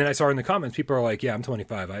 And then I saw in the comments, people are like, yeah, I'm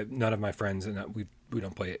 25. None of my friends and we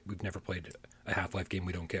don't play it. We've never played a Half-Life game.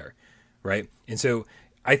 We don't care, right? And so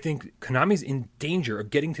I think Konami's in danger of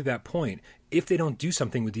getting to that point if they don't do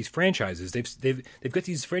something with these franchises. They've got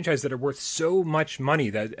these franchises that are worth so much money,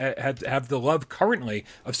 that have the love currently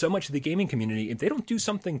of so much of the gaming community. If they don't do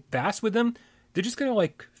something fast with them, they're just going to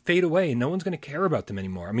like fade away and no one's going to care about them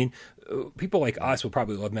anymore. I mean, people like us will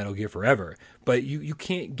probably love Metal Gear forever, but you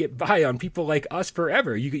can't get by on people like us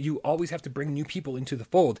forever. You always have to bring new people into the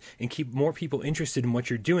fold and keep more people interested in what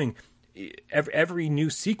you're doing. Every new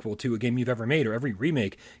sequel to a game you've ever made, or every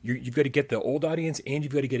remake, you've got to get the old audience and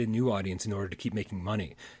you've got to get a new audience in order to keep making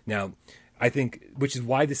money. Now, I think, which is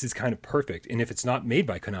why this is kind of perfect. And if it's not made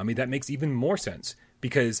by Konami, that makes even more sense,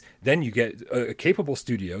 because then you get a capable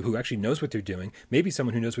studio who actually knows what they're doing, maybe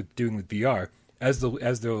someone who knows what they're doing with VR. As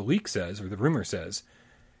the leak says, or the rumor says,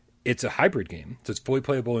 it's a hybrid game, so it's fully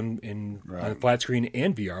playable in right. on flat screen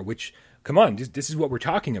and VR. Which, come on, this is what we're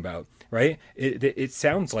talking about, right? It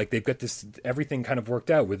sounds like they've got this everything kind of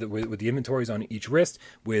worked out with the inventories on each wrist,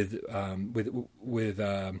 with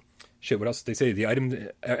shit. What else did they say? The item,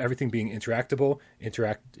 everything being interactable.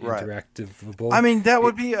 I mean, that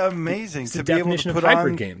would be amazing it's to the be able to definition put of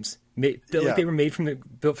hybrid on games. Like they were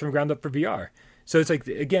built from the ground up for VR. So it's like,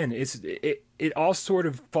 again, it all sort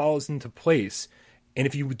of falls into place. And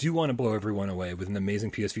if you do want to blow everyone away with an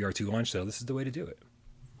amazing PSVR2 launch sale, this is the way to do it.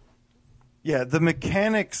 Yeah, the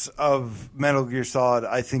mechanics of Metal Gear Solid,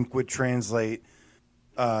 I think, would translate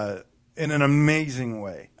in an amazing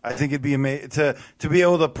way. I think it'd be amazing to be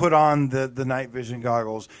able to put on the night vision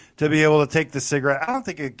goggles, to be able to take the cigarette. I don't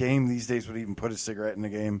think a game these days would even put a cigarette in a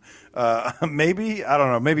game. Maybe, I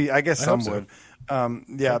don't know. Maybe, I guess some would.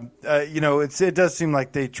 You know, it does seem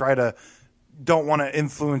like they don't want to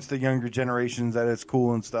influence the younger generations, that it's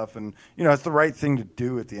cool and stuff, and you know, it's the right thing to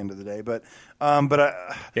do at the end of the day. But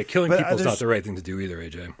killing people is not the right thing to do either,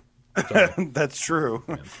 AJ. That's true.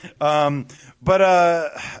 Yeah.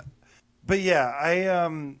 But yeah,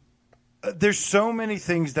 there's so many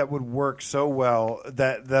things that would work so well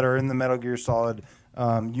that are in the Metal Gear Solid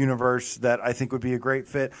universe that I think would be a great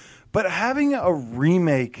fit. But having a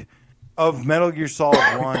remake of Metal Gear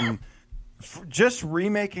Solid 1, just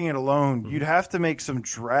remaking it alone, you'd have to make some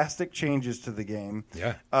drastic changes to the game.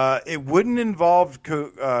 Yeah. It wouldn't involve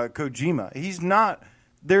Kojima. He's not.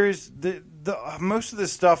 There is the most of the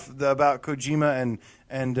stuff about Kojima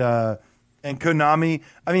and Konami.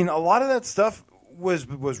 I mean, a lot of that stuff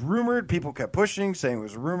was rumored. People kept pushing, saying it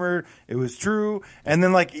was rumored. It was true. And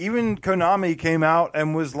then, like, even Konami came out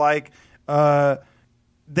and was like,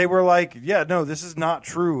 they were like, yeah, no, this is not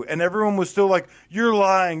true. And everyone was still like, you're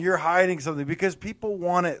lying, you're hiding something, because people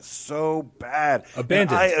want it so bad.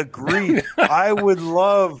 Abandoned. And I agree. I would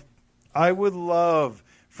love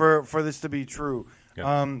for this to be true.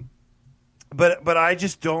 Yeah. But I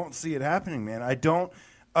just don't see it happening, man. I don't,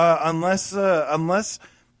 unless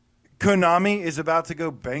Konami is about to go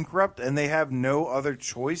bankrupt and they have no other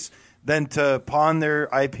choice than to pawn their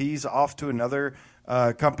IPs off to another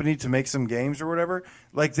company to make some games or whatever.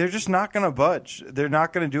 Like, they're just not going to budge. They're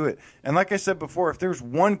not going to do it. And like I said before, if there's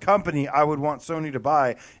one company I would want Sony to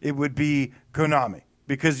buy, it would be Konami,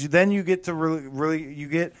 because then you get to really you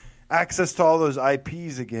get access to all those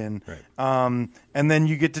IPs again. Right. And then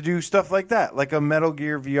you get to do stuff like that, like a Metal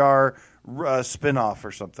Gear VR spin-off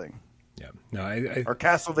or something. Yeah. No, or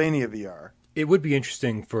Castlevania VR. It would be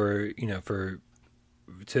interesting for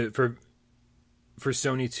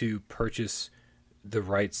Sony to purchase the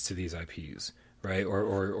rights to these IPs, right?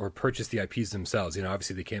 Or purchase the IPs themselves. You know,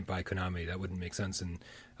 obviously they can't buy Konami. That wouldn't make sense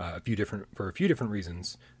for a few different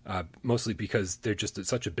reasons. Mostly because they're just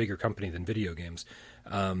such a bigger company than video games.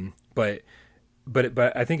 But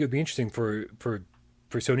I think it would be interesting for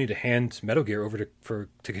Sony to hand Metal Gear over to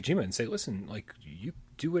Kojima and say, listen, like, you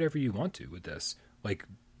do whatever you want to with this. Like,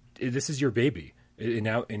 this is your baby, and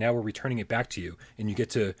now we're returning it back to you, and you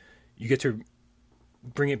get to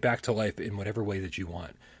bring it back to life in whatever way that you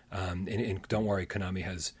want. And don't worry, Konami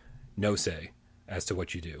has no say as to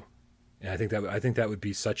what you do. And I think that would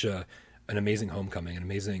be such an amazing homecoming, an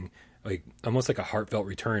amazing, like, almost like a heartfelt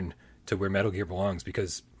return to where Metal Gear belongs,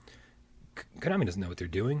 because Konami doesn't know what they're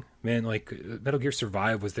doing, man. Like, Metal Gear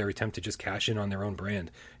Survive was their attempt to just cash in on their own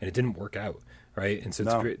brand, and it didn't work out, right? And so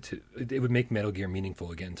it's great it would make Metal Gear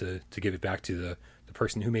meaningful again to give it back to the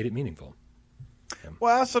person who made it meaningful. Yeah.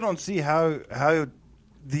 Well, I also don't see how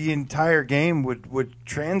the entire game would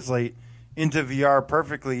translate into VR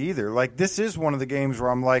perfectly either. Like, this is one of the games where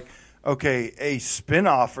I'm like, okay, a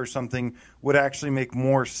spin-off or something would actually make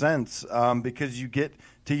more sense because you get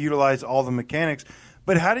to utilize all the mechanics.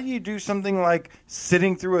 But how do you do something like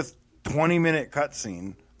sitting through a 20-minute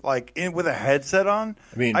cutscene, like with a headset on?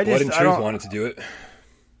 I mean, Blood and Truth wanted to do it.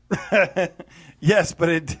 Yes,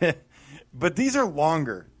 but these are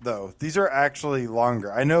longer though. These are actually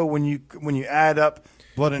longer. I know when you add up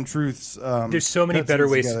Blood and Truth's, there's so many better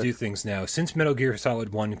ways together to do things now. Since Metal Gear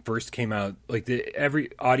Solid 1 first came out, like every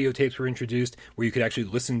audio tapes were introduced where you could actually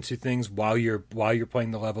listen to things while you're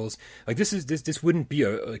playing the levels. Like this wouldn't be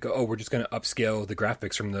we're just going to upscale the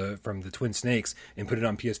graphics from the Twin Snakes and put it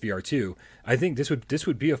on PSVR2. I think this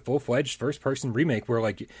would be a full-fledged first-person remake where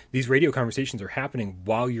like these radio conversations are happening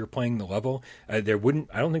while you're playing the level. I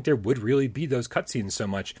don't think there would really be those cutscenes so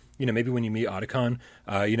much. You know, maybe when you meet Otacon,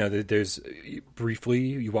 there's briefly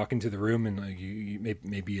you walk into the room and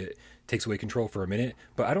maybe it takes away control for a minute.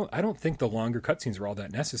 But I don't think the longer cutscenes are all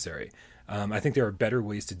that necessary. I think there are better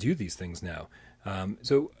ways to do these things now.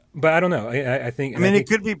 But I don't know. I think it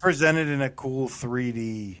could be presented in a cool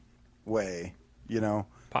 3D way, you know.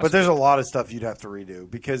 Possibly. But there's a lot of stuff you'd have to redo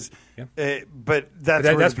because, but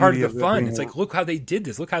that's part of the fun. It's like, look how they did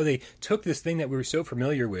this. Look how they took this thing that we were so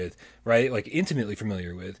familiar with, right? Like intimately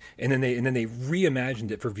familiar with, and then they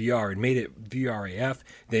reimagined it for VR and made it VR AF.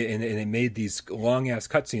 They made these long ass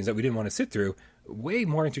cutscenes that we didn't want to sit through way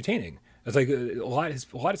more entertaining. It's like a lot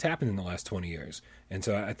has happened in the last 20 years, and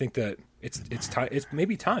so I think that it's time. It's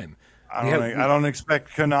maybe time. I don't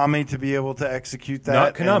expect Konami to be able to execute that.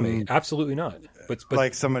 Not Konami, absolutely not. But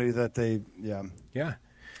like somebody that yeah.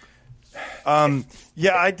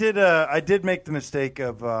 I did make the mistake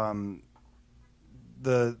of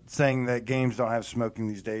the saying that games don't have smoking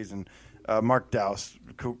these days, and Mark Dowse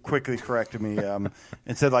quickly corrected me and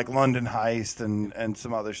said like London Heist and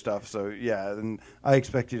some other stuff. So yeah, and I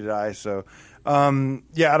expect you to die. So I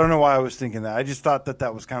don't know why I was thinking that. I just thought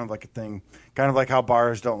that was kind of like a thing, kind of like how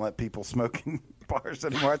bars don't let people smoke in bars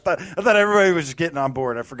anymore. I thought everybody was just getting on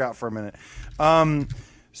board. I forgot for a minute.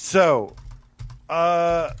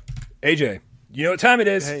 AJ, you know what time it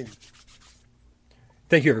is. Hey.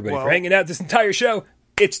 Thank you, everybody, for hanging out this entire show.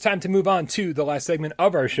 It's time to move on to the last segment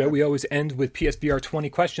of our show. We always end with PSVR 20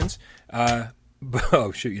 questions.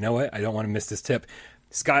 Oh, shoot, you know what? I don't want to miss this tip.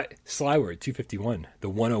 Scott Slyward, 251, the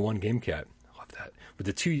 101 Game Cat. I love that. With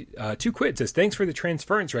the two quid, says, thanks for the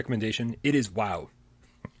transference recommendation. It is wow.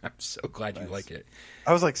 I'm so glad you like it.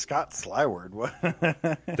 I was like, Scott Slyward. What?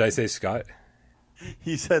 Did I say Scott?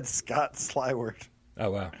 He said Scott Slyward. Oh,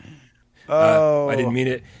 wow. I didn't mean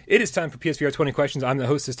it. It is time for PSVR 20 questions. I'm the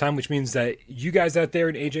host this time, which means that you guys out there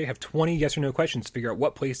and AJ have 20 yes or no questions to figure out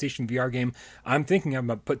what PlayStation VR game I'm thinking. I'm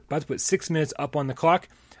about to put 6 minutes up on the clock.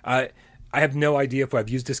 I have no idea if I've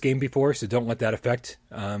used this game before, so don't let that affect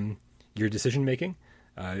your decision making.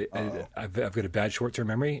 I've got a bad short-term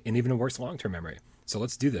memory and even a worse long-term memory. So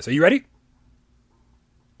let's do this. Are you ready?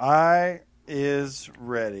 I is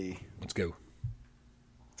ready. Let's go.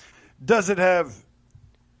 Does it have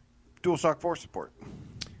DualShock 4 support?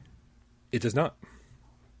 It does not.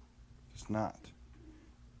 It's not.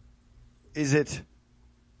 Is it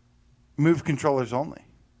move controllers only?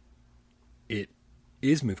 It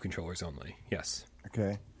is move controllers only, yes.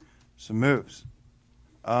 Okay. So moves.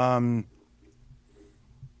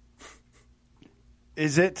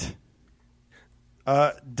 Is it...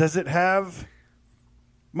 does it have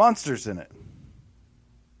monsters in it?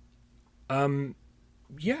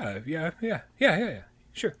 Yeah.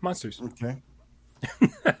 Sure, monsters. Okay.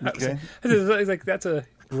 Okay. It's like that's a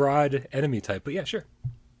broad enemy type, but yeah, sure.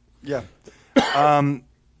 Yeah.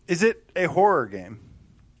 Is it a horror game?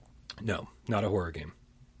 No, not a horror game.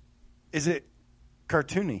 Is it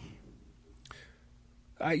cartoony?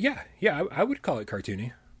 Yeah, I would call it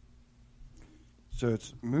cartoony. So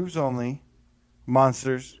it's moves only,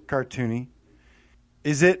 monsters, cartoony.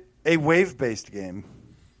 Is it a wave-based game?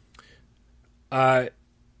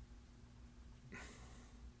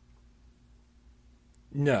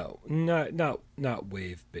 No, not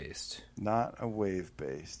wave based. Not a wave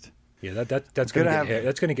based. Yeah, that's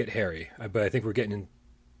gonna get hairy. But I think we're getting in.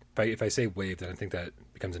 If I say wave, then I think that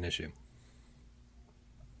becomes an issue.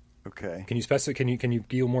 Okay. Can you specify? Can you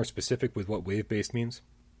be more specific with what wave based means?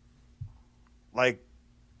 Like,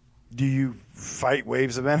 do you fight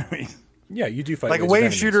waves of enemies? Yeah, you do fight like waves a wave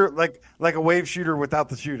of shooter, like a wave shooter without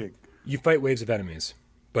the shooting. You fight waves of enemies,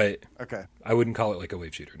 but okay, I wouldn't call it like a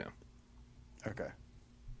wave shooter. No. Okay.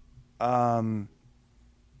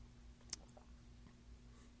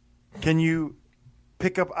 Can you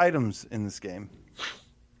pick up items in this game?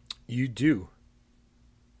 You do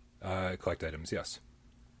collect items, yes.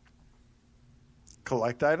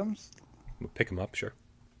 collect items? We'll pick them up, sure.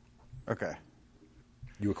 Okay.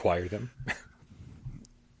 You acquire them.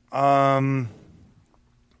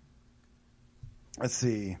 Let's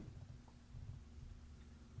see.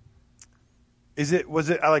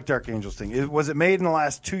 I like Dark Angel's thing. Was it made in the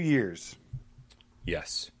last 2 years?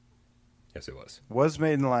 Yes. Yes, it was. Was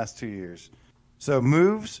made in the last 2 years. So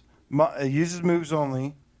moves, uses moves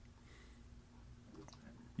only.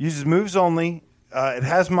 Uses moves only. It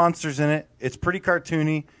has monsters in it. It's pretty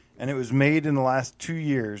cartoony, and it was made in the last 2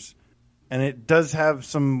 years. And it does have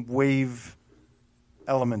some wave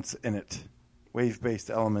elements in it, wave-based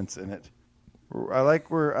elements in it. I like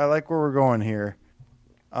where we're going here.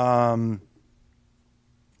 He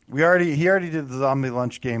already did the zombie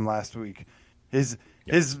lunch game last week. His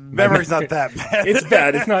memory's not that bad. It's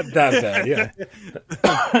bad. It's not that bad. Yeah.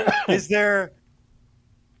 Is there?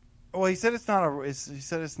 Well, he said it's not a. He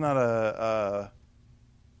said it's not a.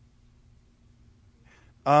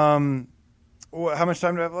 How much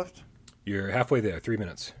time do I have left? You're halfway there. 3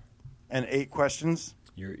 minutes. And 8 questions.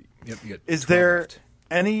 You got Is there left.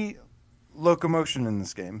 Any locomotion in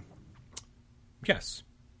this game? Yes.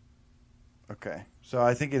 Okay, so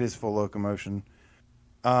I think it is full locomotion.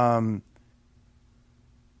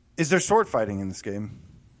 Is there sword fighting in this game?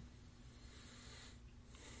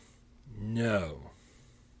 No.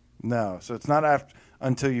 No, so it's not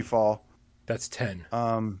until you fall. That's 10.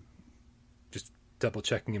 Just double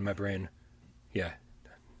checking in my brain. Yeah.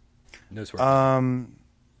 No sword.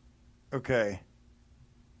 Okay.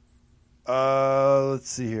 Let's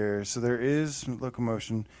see here. So there is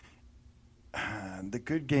locomotion. The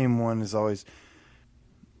good game one is always.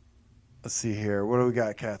 Let's see here. What do we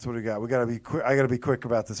got, Cats? What do we got? We gotta be quick. I gotta be quick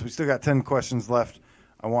about this. We still got 10 questions left.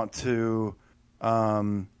 I want to.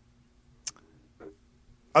 Are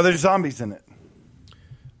there zombies in it?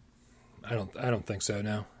 I don't think so.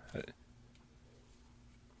 No.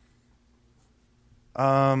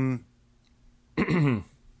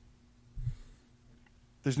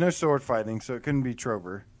 There's no sword fighting, so it couldn't be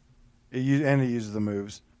Trover. It uses the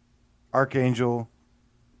moves. Archangel.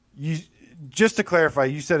 Just to clarify,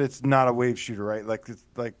 you said it's not a wave shooter, right? Like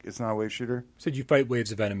it's not a wave shooter? Said you fight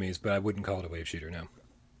waves of enemies, but I wouldn't call it a wave shooter, no.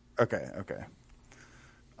 Okay.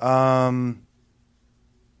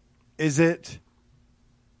 Is it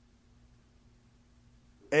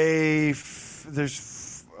is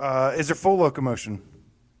there full locomotion?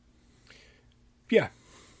 Yeah.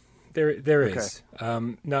 There is.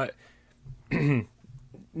 Not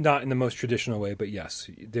not in the most traditional way, but yes,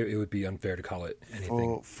 it would be unfair to call it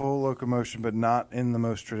anything. Full locomotion, but not in the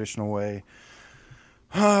most traditional way.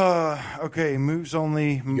 Okay, moves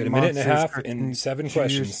only. You got a minute and a half and 7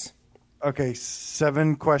 questions. Okay,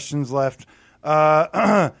 7 questions left.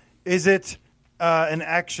 Is it an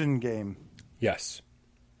action game? Yes.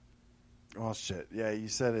 Oh, shit. Yeah, you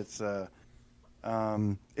said it's... is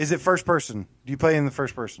it first person? Do you play in the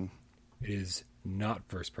first person? It is not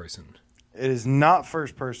first person. It is not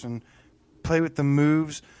first person. Play with the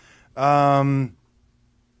moves. Let's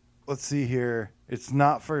see here. It's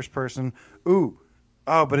not first person. Ooh.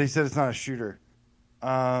 Oh, but he said it's not a shooter.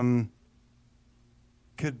 Could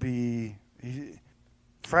be...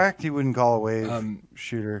 Fracked, he wouldn't call a wave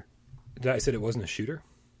shooter. I said it wasn't a shooter?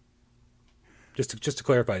 Just to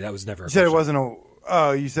clarify, that was never a You said it wasn't a...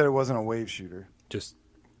 Oh, you said it wasn't a wave shooter. Just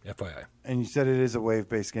FYI. And you said it is a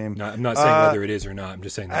wave-based game. No, I'm not saying whether it is or not. I'm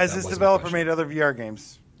just saying that Has this developer made other VR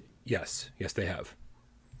games? Yes. Yes, they have.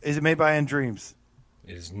 Is it made by nDreams?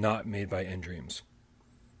 It is not made by nDreams.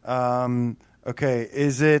 Okay.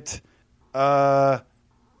 Is it... it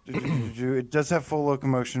does have full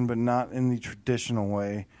locomotion, but not in the traditional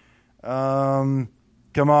way. Come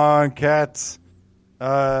on, Cats.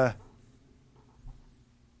 10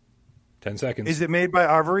 seconds. Is it made by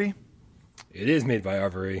Arvory? It is made by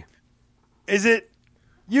Arvory. Is it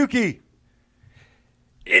Yuki?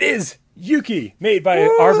 It is Yuki, made by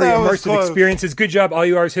Arvory Immersive Experiences. Good job, all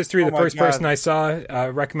you Ars History. The first person I saw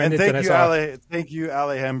recommended. And thank you, Ale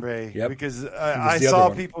Hembre. Yep. Because I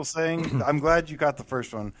saw people saying, I'm glad you got the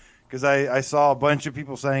first one, because I saw a bunch of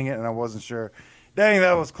people saying it and I wasn't sure. Dang,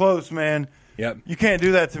 that was close, man. Yep. You can't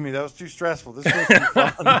do that to me. That was too stressful. This was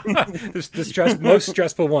too fun. Most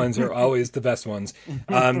stressful ones are always the best ones.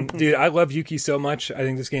 Dude, I love Yuki so much. I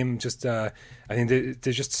think this game just, I think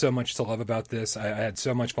there's just so much to love about this. I had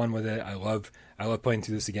so much fun with it. I love playing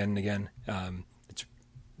through this again and again. It's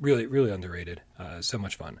really, really underrated. So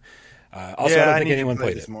much fun. Also, I don't think anyone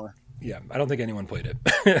played it. More. Yeah, I don't think anyone played it.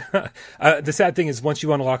 The sad thing is, once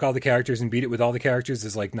you unlock all the characters and beat it with all the characters,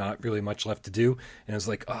 there's like not really much left to do. And it's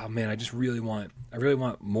like, oh man, I really want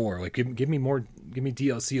more. Like, give me more, give me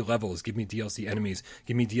DLC levels, give me DLC enemies,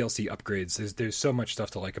 give me DLC upgrades. There's so much stuff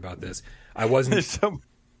to like about this. I wasn't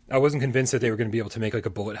convinced that they were going to be able to make like a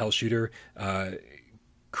bullet hell shooter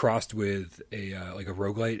crossed with a like a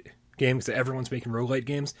roguelite game, because everyone's making roguelite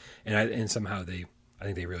games, and somehow I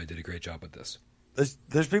think they really did a great job with this.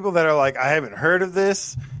 There's people that are like, I haven't heard of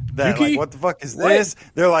this. That Yuki? like, what the fuck is this?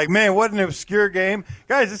 They're like, man, what an obscure game,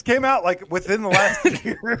 guys! This came out like within the last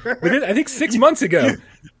year. I think 6 months ago.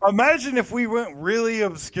 Imagine if we went really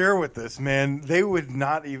obscure with this, man. They would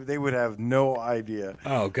not even. They would have no idea.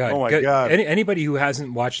 Oh god! Oh my god! Anybody who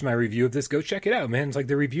hasn't watched my review of this, go check it out, man. It's like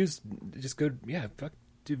the reviews. Just go, yeah, fuck,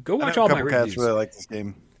 dude. Go watch all my reviews. Cats really like this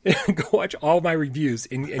game. Go watch all my reviews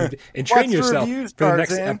and train yourself for the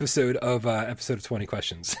next episode of 20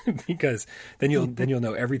 questions, because then you'll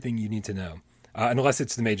know everything you need to know, unless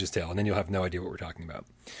it's the Mage's Tale, and then you'll have no idea what we're talking about.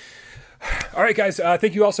 All right, guys.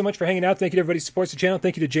 Thank you all so much for hanging out. Thank you to everybody who supports the channel.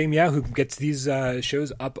 Thank you to Jay Meow, who gets these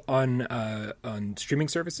shows up on streaming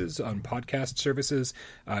services, on podcast services.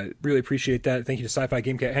 Really appreciate that. Thank you to Sci-Fi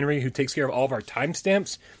Game Cat Henry, who takes care of all of our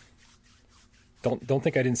timestamps. Don't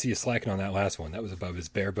think I didn't see you slacking on that last one. That was above as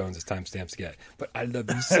bare bones as timestamps get. But I love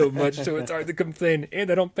you so much, so it's hard to complain. And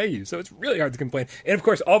I don't pay you, so it's really hard to complain. And of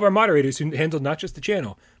course, all of our moderators who handle not just the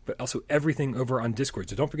channel, but also everything over on Discord.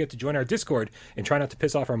 So don't forget to join our Discord and try not to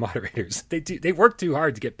piss off our moderators. They work too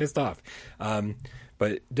hard to get pissed off.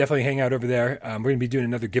 But definitely hang out over there. We're going to be doing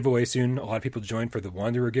another giveaway soon. A lot of people joined for the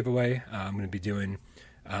Wanderer giveaway. I'm going to be doing...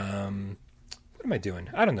 what am I doing?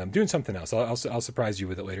 I don't know. I'm doing something else. I'll surprise you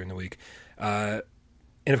with it later in the week. And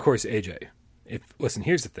of course, AJ. Listen,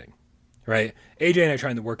 here's the thing, right? AJ and I are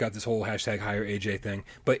trying to work out this whole hashtag hire AJ thing.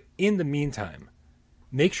 But in the meantime,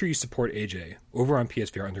 make sure you support AJ over on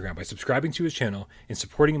PSVR Underground by subscribing to his channel and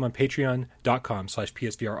supporting him on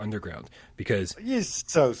patreon.com/PSVR Underground. Because you're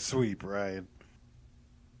so sweet, Brian.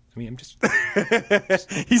 I mean, I'm just...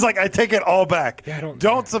 He's like, I take it all back. Yeah,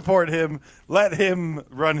 don't support him. Let him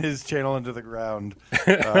run his channel into the ground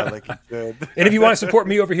like he could. And if you want to support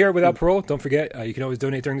me over here Without Parole, don't forget, you can always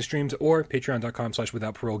donate during the streams or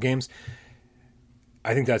patreon.com/WithoutParoleGames.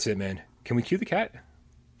 I think that's it, man. Can we cue the cat?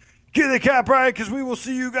 Cue the cat, Brian, because we will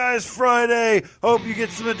see you guys Friday. Hope you get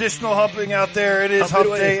some additional humping out there. It is hump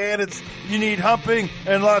day, and you need humping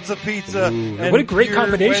and lots of pizza. Ooh, and what a great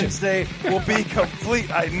combination. Wednesday will be complete.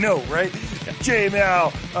 I know, right? J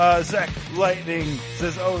Meow, Zach Lightning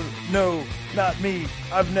says, oh, no, not me.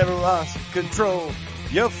 I've never lost control.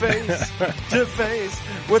 Your face to face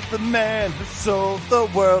with the man who sold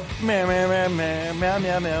the world. Meow, meow, meow, meow, meow,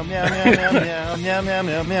 meow, meow, meow, meow, meow, meow, meow,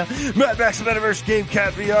 meow, meow. Mad Max Metaverse Game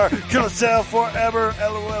Cat VR. Kill a Cell forever.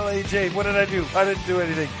 LOL AJ. What did I do? I didn't do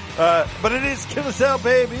anything. But it is Kill a Cell,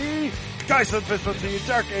 baby. Guys, let's fist bump to you.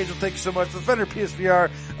 Dark Angel, thank you so much. Defender PSVR,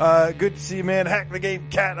 good to see you, man. Hack the Game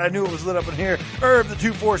Cat, I knew it was lit up in here. Herb the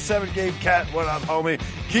 247 Game Cat, what up, homie?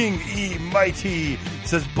 King E Mighty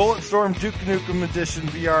says Bulletstorm Duke Nukem Edition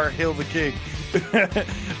VR, Hail the King.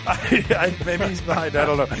 Maybe he's behind, I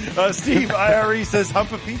don't know. Steve IRE says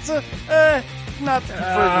Hump a Pizza? Not the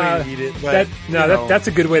preferred way to eat it, but that's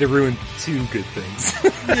a good way to ruin two good things.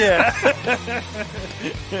 Yeah.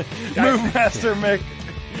 Move Master Mick.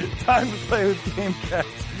 Time to play with Game Cats.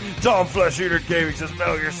 Tom Flesh Eater Gaming says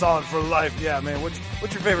Metal Gear Solid for life. Yeah, man. What's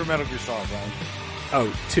your favorite Metal Gear Solid, Brian? Oh,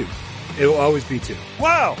 2. It will always be 2.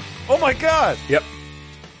 Wow. Oh my god. Yep.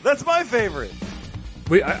 That's my favorite.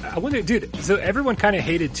 Wait, I wonder, dude. So everyone kind of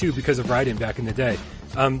hated 2 because of Raiden back in the day.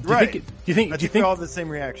 Do you think we all have the same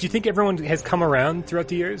reaction? Do you think everyone has come around throughout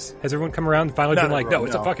the years? Has everyone come around and finally been like, no,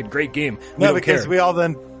 it's a fucking great game. No, because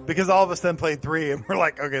because all of us then played 3 and we're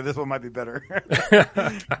like, okay, this one might be better. dude,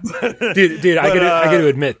 I gotta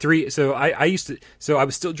admit, 3. So I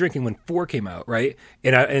was still drinking when 4 came out, right?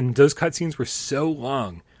 And those cutscenes were so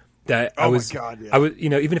long that I was,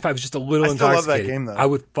 even if I was just a little intoxicated, love that game, though. I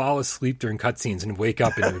would fall asleep during cutscenes and wake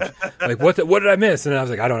up and like, what did I miss? And I was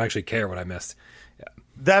like, I don't actually care what I missed. Yeah.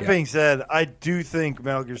 That being said, I do think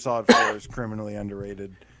Metal Gear Solid 4 is criminally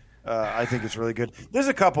underrated. I think it's really good. There's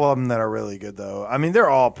a couple of them that are really good, though. I mean,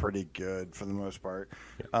 they're all pretty good for the most part.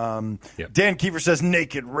 Dan Kiefer says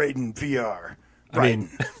Naked Raiden VR. Raiden,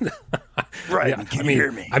 can you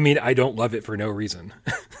hear me? I mean, I don't love it for no reason.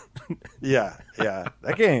 Yeah.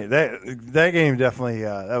 That game definitely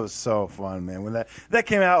that was so fun, man. When that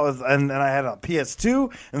came out and I had a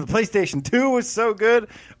PS2 and the PlayStation 2 was so good.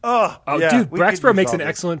 Dude, Braxbro makes an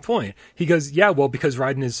excellent point. He goes, because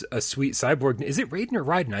Raiden is a sweet cyborg. Is it Raiden or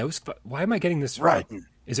Raiden? Why am I getting this wrong?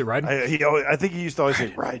 Is it Raiden? I think he used to always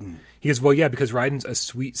say Raiden. He goes, well, yeah, because Raiden's a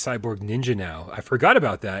sweet cyborg ninja now. I forgot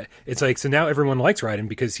about that. It's like, so now everyone likes Raiden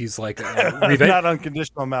because he's like not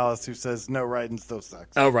Unconditional Malice who says, no, Raiden still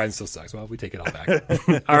sucks. Oh, Raiden still sucks. Well, we take it all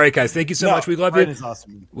back. All right, guys. Thank you so much. We love you. Raiden's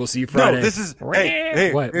awesome. We'll see you Friday. No, this is,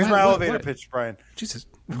 hey, here's my elevator pitch, Brian. Jesus.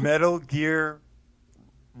 Metal Gear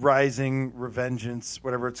Rising Revengeance,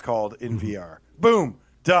 whatever it's called, in VR. Boom.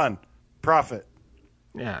 Done. Profit.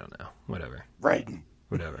 Yeah, I don't know. Whatever. Raiden.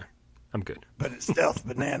 Whatever. I'm good. But it's stealth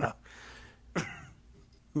banana. I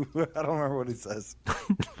don't remember what he says.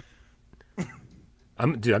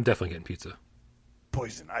 I'm definitely getting pizza.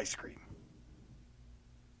 Poison ice cream.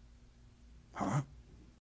 Huh?